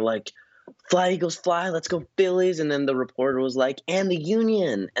they were like, Fly Eagles fly, let's go Phillies. And then the reporter was like, and the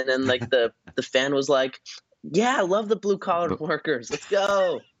union. And then like the fan was like, yeah, I love the blue collar workers. Let's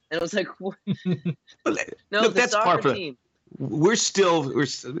go. And it was like, what? No, look, the that's soccer part of team. We're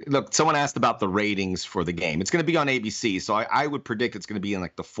look, someone asked about the ratings for the game. It's going to be on ABC, so I would predict it's going to be in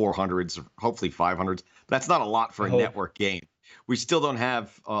like the 400s, or hopefully 500s. But that's not a lot for a network game. We still don't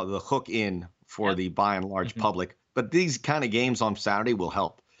have the hook in for the by and large public, but these kind of games on Saturday will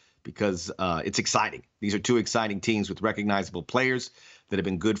help because it's exciting. These are two exciting teams with recognizable players that have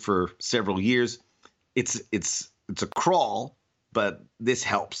been good for several years. It's a crawl, but this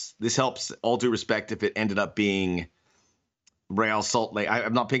helps. This helps, all due respect, if it ended up being Real Salt Lake.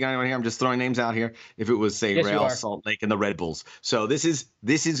 I'm not picking anyone here. I'm just throwing names out here. If it was, say, Real Salt Lake and the Red Bulls. So this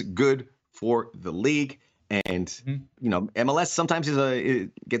is good for the league. And, MLS sometimes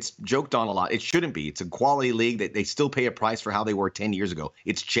it gets joked on a lot. It shouldn't be. It's a quality league that they still pay a price for how they were 10 years ago.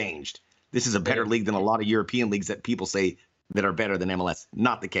 It's changed. This is a better league than a lot of European leagues that people say that are better than MLS.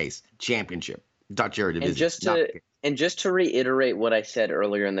 Not the case. Championship. Dutch Eredivisie. And just to reiterate what I said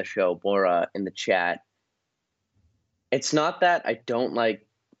earlier in the show, Bora, in the chat, it's not that I don't like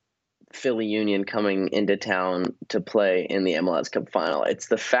Philly Union coming into town to play in the MLS Cup final. It's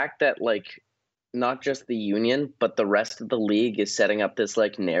the fact that, like, not just the Union, but the rest of the league is setting up this,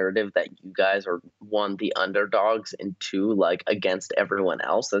 like, narrative that you guys are, one, the underdogs, and two, like, against everyone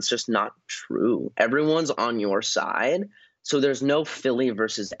else. That's just not true. Everyone's on your side. So there's no Philly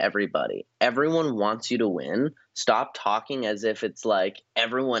versus everybody. Everyone wants you to win. Stop talking as if it's like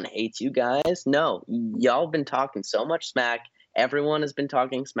everyone hates you guys. No, y'all been talking so much smack. Everyone has been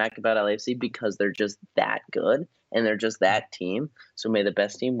talking smack about LAFC because they're just that good and they're just that team. So may the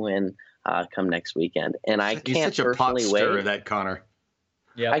best team win come next weekend. And I can't personally wait. That Connor.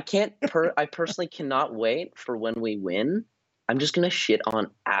 Yeah, I personally cannot wait for when we win. I'm just going to shit on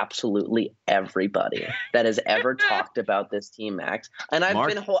absolutely everybody that has ever talked about this team, Max. And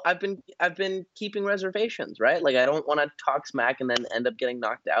I've been keeping reservations, right? Like, I don't want to talk smack and then end up getting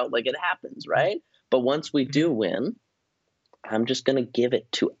knocked out. Like, it happens, right? But once we do win, I'm just going to give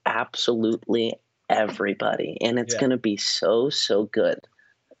it to absolutely everybody. And it's going to be so, so good.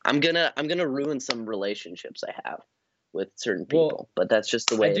 I'm going to ruin some relationships I have with certain people, but that's just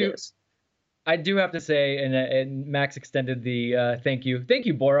the way it is. I do have to say, and Max extended the thank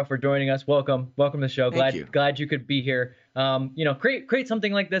you, Bora, for joining us. Welcome to the show. Glad you could be here. Create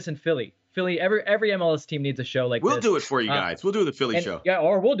something like this in Philly. Every MLS team needs a show like this. We'll do it for you guys. We'll do the Philly show. Yeah,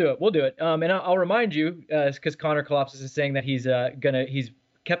 or we'll do it. And I'll remind you, because Connor Colopsis is saying that he's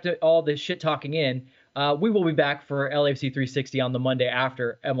kept all the shit talking in. We will be back for LAFC 360 on the Monday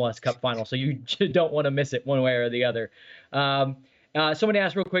after MLS Cup final, so you don't want to miss it one way or the other. Somebody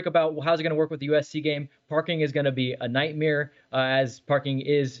asked real quick about how's it going to work with the USC game. Parking is going to be a nightmare, as parking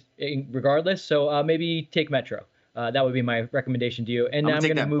is regardless. So maybe take Metro. That would be my recommendation to you. And I'm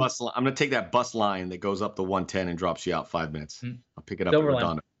going to take that bus line that goes up the 110 and drops you out 5 minutes. I'll pick it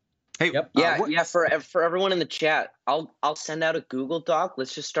up. Hey, for everyone in the chat, I'll send out a Google Doc.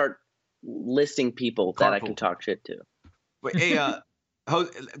 Let's just start listing people that I can talk shit to. Wait, hey,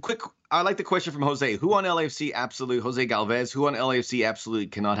 quick. I like the question from Jose. Who on LAFC Jose Galvez, who on LAFC absolutely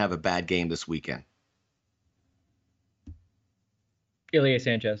cannot have a bad game this weekend? Ilie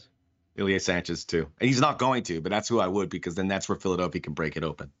Sanchez. Ilie Sanchez too. And he's not going to, but that's who I would, because then that's where Philadelphia can break it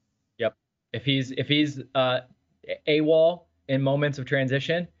open. Yep. If he's AWOL in moments of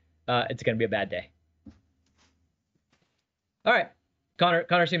transition, it's going to be a bad day. All right.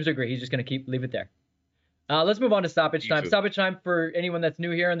 Connor seems to agree. He's just going to leave it there. Let's move on to stoppage time. Stoppage time for anyone that's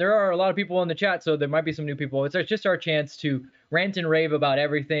new here, and there are a lot of people in the chat, so there might be some new people. It's just our chance to rant and rave about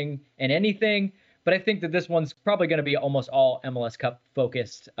everything and anything, but I think that this one's probably going to be almost all MLS Cup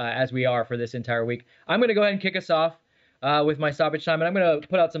focused, as we are for this entire week. I'm going to go ahead and kick us off with my stoppage time, and I'm going to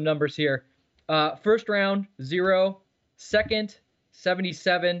put out some numbers here. First round, 0. Second,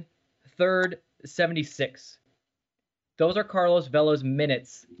 77. Third, 76. Those are Carlos Velo's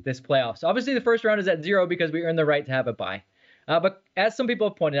minutes this playoff. So obviously the first round is at 0 because we earned the right to have a bye. But as some people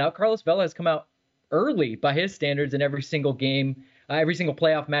have pointed out, Carlos Vela has come out early by his standards in every single game, every single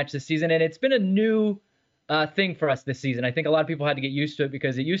playoff match this season. And it's been a new thing for us this season. I think a lot of people had to get used to it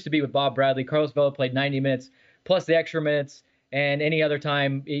because it used to be with Bob Bradley. Carlos Vela played 90 minutes plus the extra minutes, and any other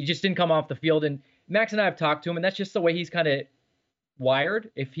time he just didn't come off the field. And Max and I have talked to him, and that's just the way he's kind of wired.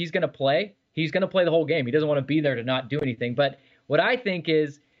 If he's going to play, he's going to play the whole game. He doesn't want to be there to not do anything. But what I think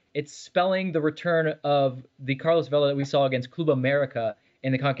is it's spelling the return of the Carlos Vela that we saw against Club America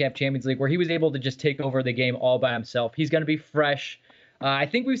in the CONCACAF Champions League, where he was able to just take over the game all by himself. He's going to be fresh. I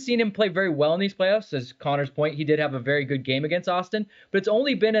think we've seen him play very well in these playoffs. As Connor's point, he did have a very good game against Austin, but it's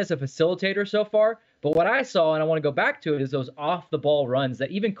only been as a facilitator so far. But what I saw, and I want to go back to it, is those off-the-ball runs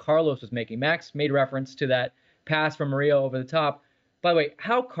that even Carlos was making. Max made reference to that pass from Murillo over the top. By the way,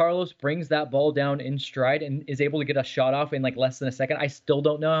 how Carlos brings that ball down in stride and is able to get a shot off in like less than a second, I still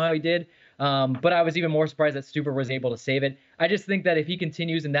don't know how he did. But I was even more surprised that Stuber was able to save it. I just think that if he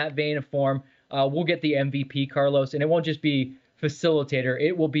continues in that vein of form, we'll get the MVP Carlos, and it won't just be facilitator.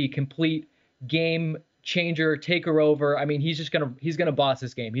 It will be complete game changer, taker over. I mean, he's gonna boss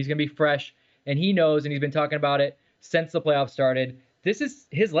this game. He's gonna be fresh, and he knows, and he's been talking about it since the playoffs started. This is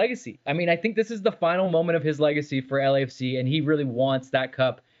his legacy. I mean, I think this is the final moment of his legacy for LAFC, and he really wants that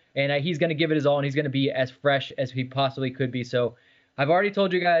cup. And he's going to give it his all, and he's going to be as fresh as he possibly could be. So I've already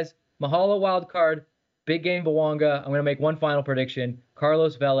told you guys, Mahalo wild card, big game Bawanga. I'm going to make one final prediction.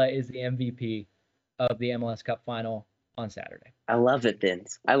 Carlos Vela is the MVP of the MLS Cup final on Saturday. I love it,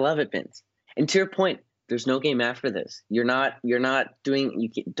 Vince. I love it, Vince. And to your point, there's no game after this. You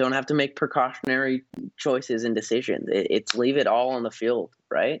don't have to make precautionary choices and decisions. It's leave it all on the field,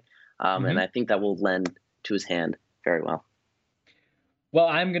 right? And I think that will lend to his hand very well. Well,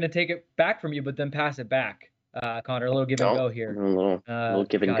 I'm going to take it back from you, but then pass it back. Connor, a little give and go here. A little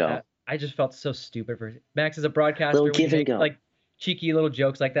give and go. I just felt so stupid for Max as a broadcaster. Little give and go. Like cheeky little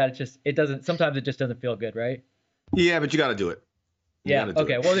jokes like that. Sometimes it just doesn't feel good, right? Yeah, but you got to do it.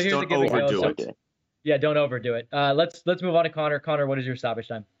 Okay. Well, here's the give and go. Don't overdo it. Yeah, don't overdo it. Let's move on to Connor. Connor, what is your stoppage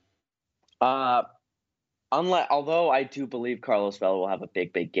time? Although I do believe Carlos Vela will have a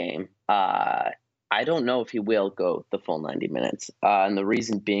big game, I don't know if he will go the full 90 minutes. And the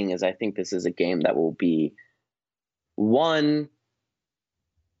reason being is I think this is a game that will be won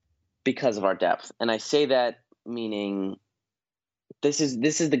because of our depth. And I say that meaning this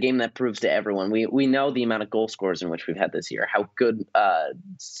is the game that proves to everyone. We know the amount of goal scorers in which we've had this year, how good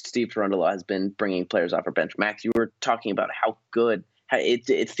Steve Cherundolo has been bringing players off our bench. Max, you were talking about how good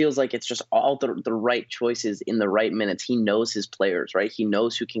it feels like it's just all the right choices in the right minutes. He knows his players, right? He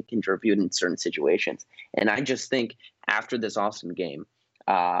knows who can contribute in certain situations. And I just think after this Austin game,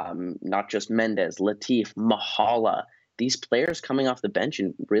 not just Mendez, Latif, Mahala, these players coming off the bench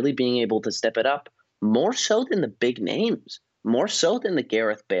and really being able to step it up more so than the big names. More so than the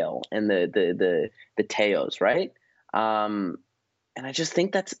Gareth Bale and the Teos, right? And I just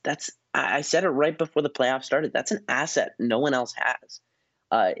think that's I said it right before the playoffs started. That's an asset no one else has,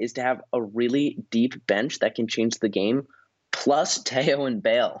 is to have a really deep bench that can change the game, plus Teo and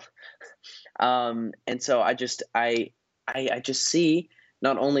Bale. And so I just see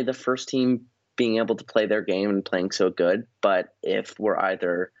not only the first team being able to play their game and playing so good, but if we're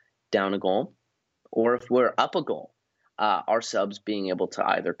either down a goal or if we're up a goal, our subs being able to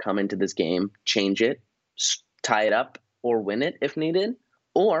either come into this game, change it, tie it up, or win it if needed,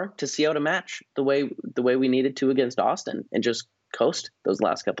 or to see out a match the way we needed to against Austin and just coast those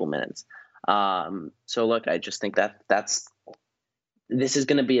last couple minutes. So look, I just think this is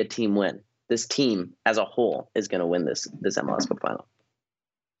going to be a team win. This team as a whole is going to win this MLS Cup final.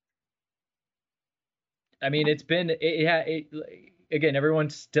 I mean, again, everyone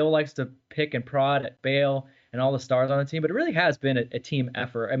still likes to pick and prod at Bale and all the stars on the team, but it really has been a team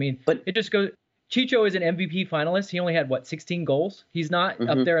effort. I mean, but it just goes. Chicho is an MVP finalist. He only had 16 goals. He's not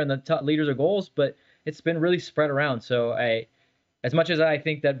up there in the top leaders of goals, but it's been really spread around. So as much as I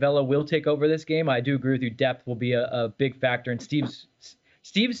think that Vela will take over this game, I do agree with you. Depth will be a big factor, and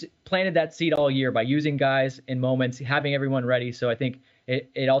Steve's planted that seed all year by using guys in moments, having everyone ready. So I think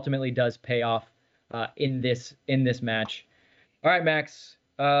it ultimately does pay off in this match. All right, Max,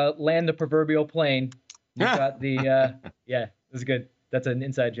 land the proverbial plane. You got the yeah, this is good. That's an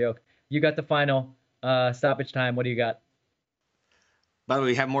inside joke. You got the final stoppage time. What do you got? By the way,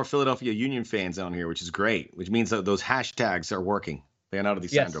 we have more Philadelphia Union fans on here, which is great, which means that those hashtags are working. Leonardo Di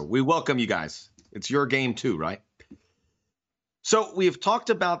Sandro. Yes. We welcome you guys. It's your game too, right? So we've talked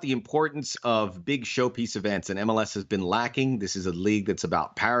about the importance of big showpiece events, and MLS has been lacking. This is a league that's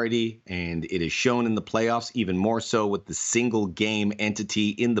about parity, and it is shown in the playoffs, even more so with the single game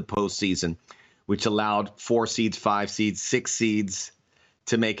entity in the postseason, which allowed 4 seeds, 5 seeds, 6 seeds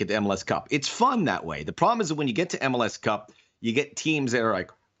to make it to MLS Cup. It's fun that way. The problem is that when you get to MLS Cup, you get teams that are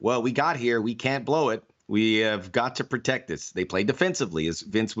like, well, we got here. We can't blow it. We have got to protect this. They play defensively, as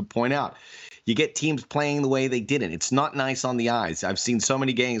Vince would point out. You get teams playing the way they didn't. It's not nice on the eyes. I've seen so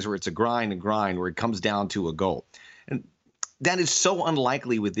many games where it's a grind where it comes down to a goal. And that is so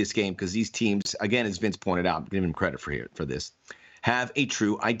unlikely with this game because these teams, again, as Vince pointed out, give him credit for this, have a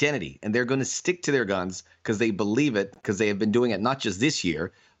true identity. And they're going to stick to their guns because they believe it, because they have been doing it not just this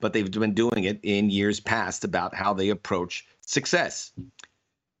year, but they've been doing it in years past about how they approach success.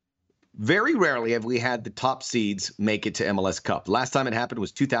 Very rarely have we had the top seeds make it to MLS Cup. Last time it happened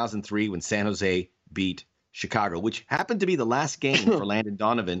was 2003 when San Jose beat Chicago, which happened to be the last game for Landon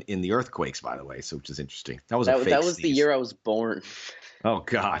Donovan in the Earthquakes, by the way, so which is interesting. That was the sneeze. year I was born. Oh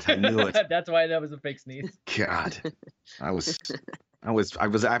God, I knew it. That's why that was a fake sneeze. God, I was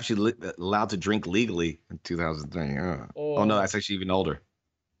actually allowed to drink legally in 2003. Oh no, that's actually even older.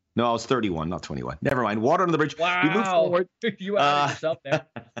 No, I was 31, not 21. Never mind. Water under the bridge. Wow. We move forward. You outed yourself there.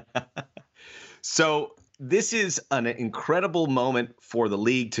 So this is an incredible moment for the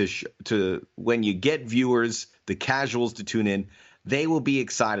league to when you get viewers, the casuals to tune in, they will be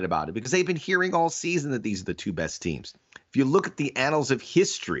excited about it because they've been hearing all season that these are the two best teams. If you look at the annals of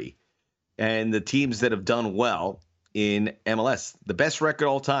history and the teams that have done well in MLS, the best record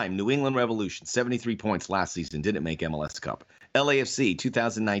all time, New England Revolution, 73 points last season, didn't make MLS Cup. LAFC,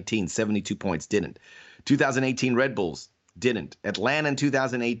 2019, 72 points, didn't. 2018 Red Bulls, didn't. Atlanta in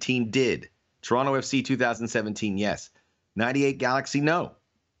 2018 did. Toronto FC 2017, yes. 98 Galaxy, no.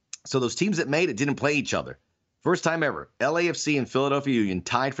 So those teams that made it didn't play each other. First time ever, LAFC and Philadelphia Union,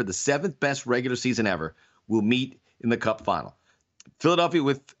 tied for the 7th best regular season ever, will meet in the Cup final. Philadelphia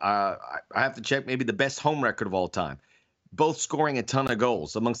with, I have to check, maybe the best home record of all time. Both scoring a ton of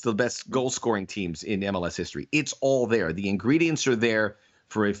goals, amongst the best goal-scoring teams in MLS history. It's all there. The ingredients are there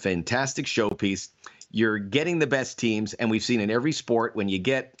for a fantastic showpiece. You're getting the best teams, and we've seen in every sport, when you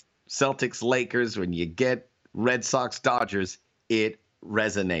get Celtics, Lakers, when you get Red Sox, Dodgers, it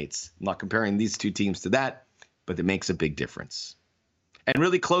resonates. I'm not comparing these two teams to that, but it makes a big difference. And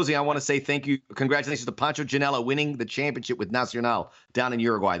really closing, I want to say thank you. Congratulations to Pancho Ginella winning the championship with Nacional down in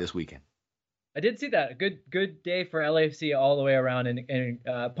Uruguay this weekend. I did see that. Good day for LAFC all the way around. And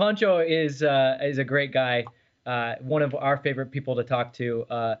Pancho is a great guy. One of our favorite people to talk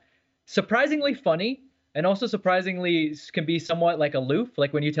to. Surprisingly funny, and also surprisingly can be somewhat like aloof.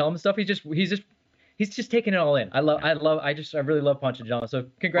 Like when you tell him stuff, he's just taking it all in. I really love Pancho Ginella. So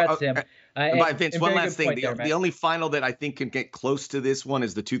congrats to him. Vince, one last thing. The only final that I think can get close to this one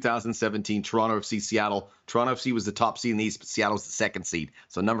is the 2017 Toronto FC Seattle. Toronto FC was the top seed in the East, but Seattle's the second seed.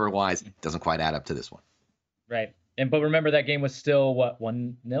 So number-wise, it doesn't quite add up to this one. Right. But remember that game was still, what,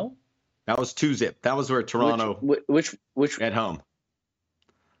 1-0? That was 2-0. That was where Toronto which at home.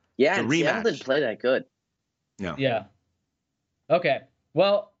 Yeah, and Seattle didn't play that good. No. Yeah. Okay.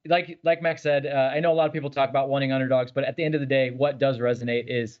 Well, like Max said, I know a lot of people talk about wanting underdogs, but at the end of the day, what does resonate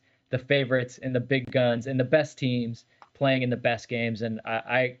is the favorites and the big guns and the best teams playing in the best games. And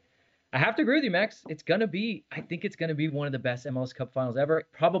I have to agree with you, Max. I think it's gonna be one of the best MLS Cup finals ever.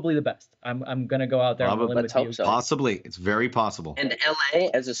 Probably the best. I'm gonna go out there. Let's hope so. Possibly, it's very possible. And LA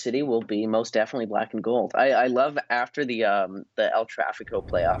as a city will be most definitely black and gold. I love after the El Tráfico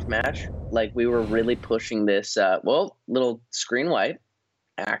playoff match, like we were really pushing this little screen white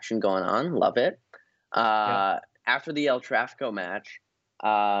action going on. Love it. After the El Tráfico match,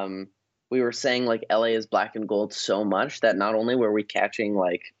 we were saying like LA is black and gold so much that not only were we catching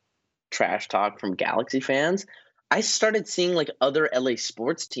like trash talk from Galaxy fans, I started seeing like other LA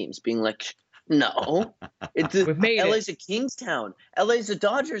sports teams being like, no, LA's a Kings town. LA's a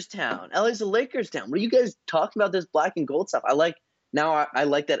Dodgers town. LA's a Lakers town. What are you guys talking about this black and gold stuff? I like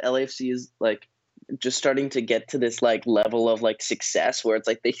that LAFC is like just starting to get to this like level of like success where it's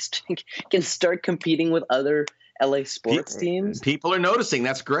like they can start competing with other LA sports teams. People are noticing.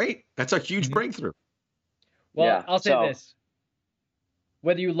 That's great. That's a huge breakthrough. Well, yeah, I'll say this.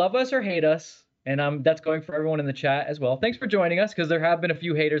 Whether you love us or hate us, and that's going for everyone in the chat as well. Thanks for joining us, because there have been a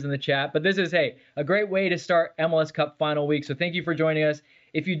few haters in the chat. But this is, a great way to start MLS Cup final week. So thank you for joining us.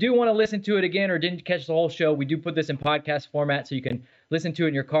 If you do want to listen to it again or didn't catch the whole show, we do put this in podcast format so you can listen to it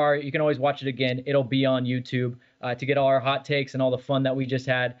in your car. You can always watch it again. It'll be on YouTube to get all our hot takes and all the fun that we just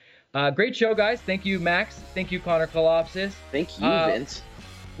had. Great show, guys. Thank you, Max. Thank you, Connor Kalopsis. Thank you, Vince.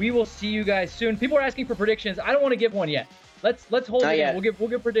 We will see you guys soon. People are asking for predictions. I don't want to give one yet. Let's hold it in. We'll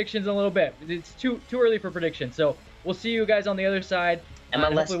give predictions in a little bit. It's too early for predictions. So we'll see you guys on the other side.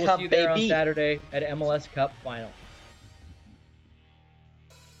 MLS hopefully we'll Cup, see you there baby. on Saturday at MLS Cup final.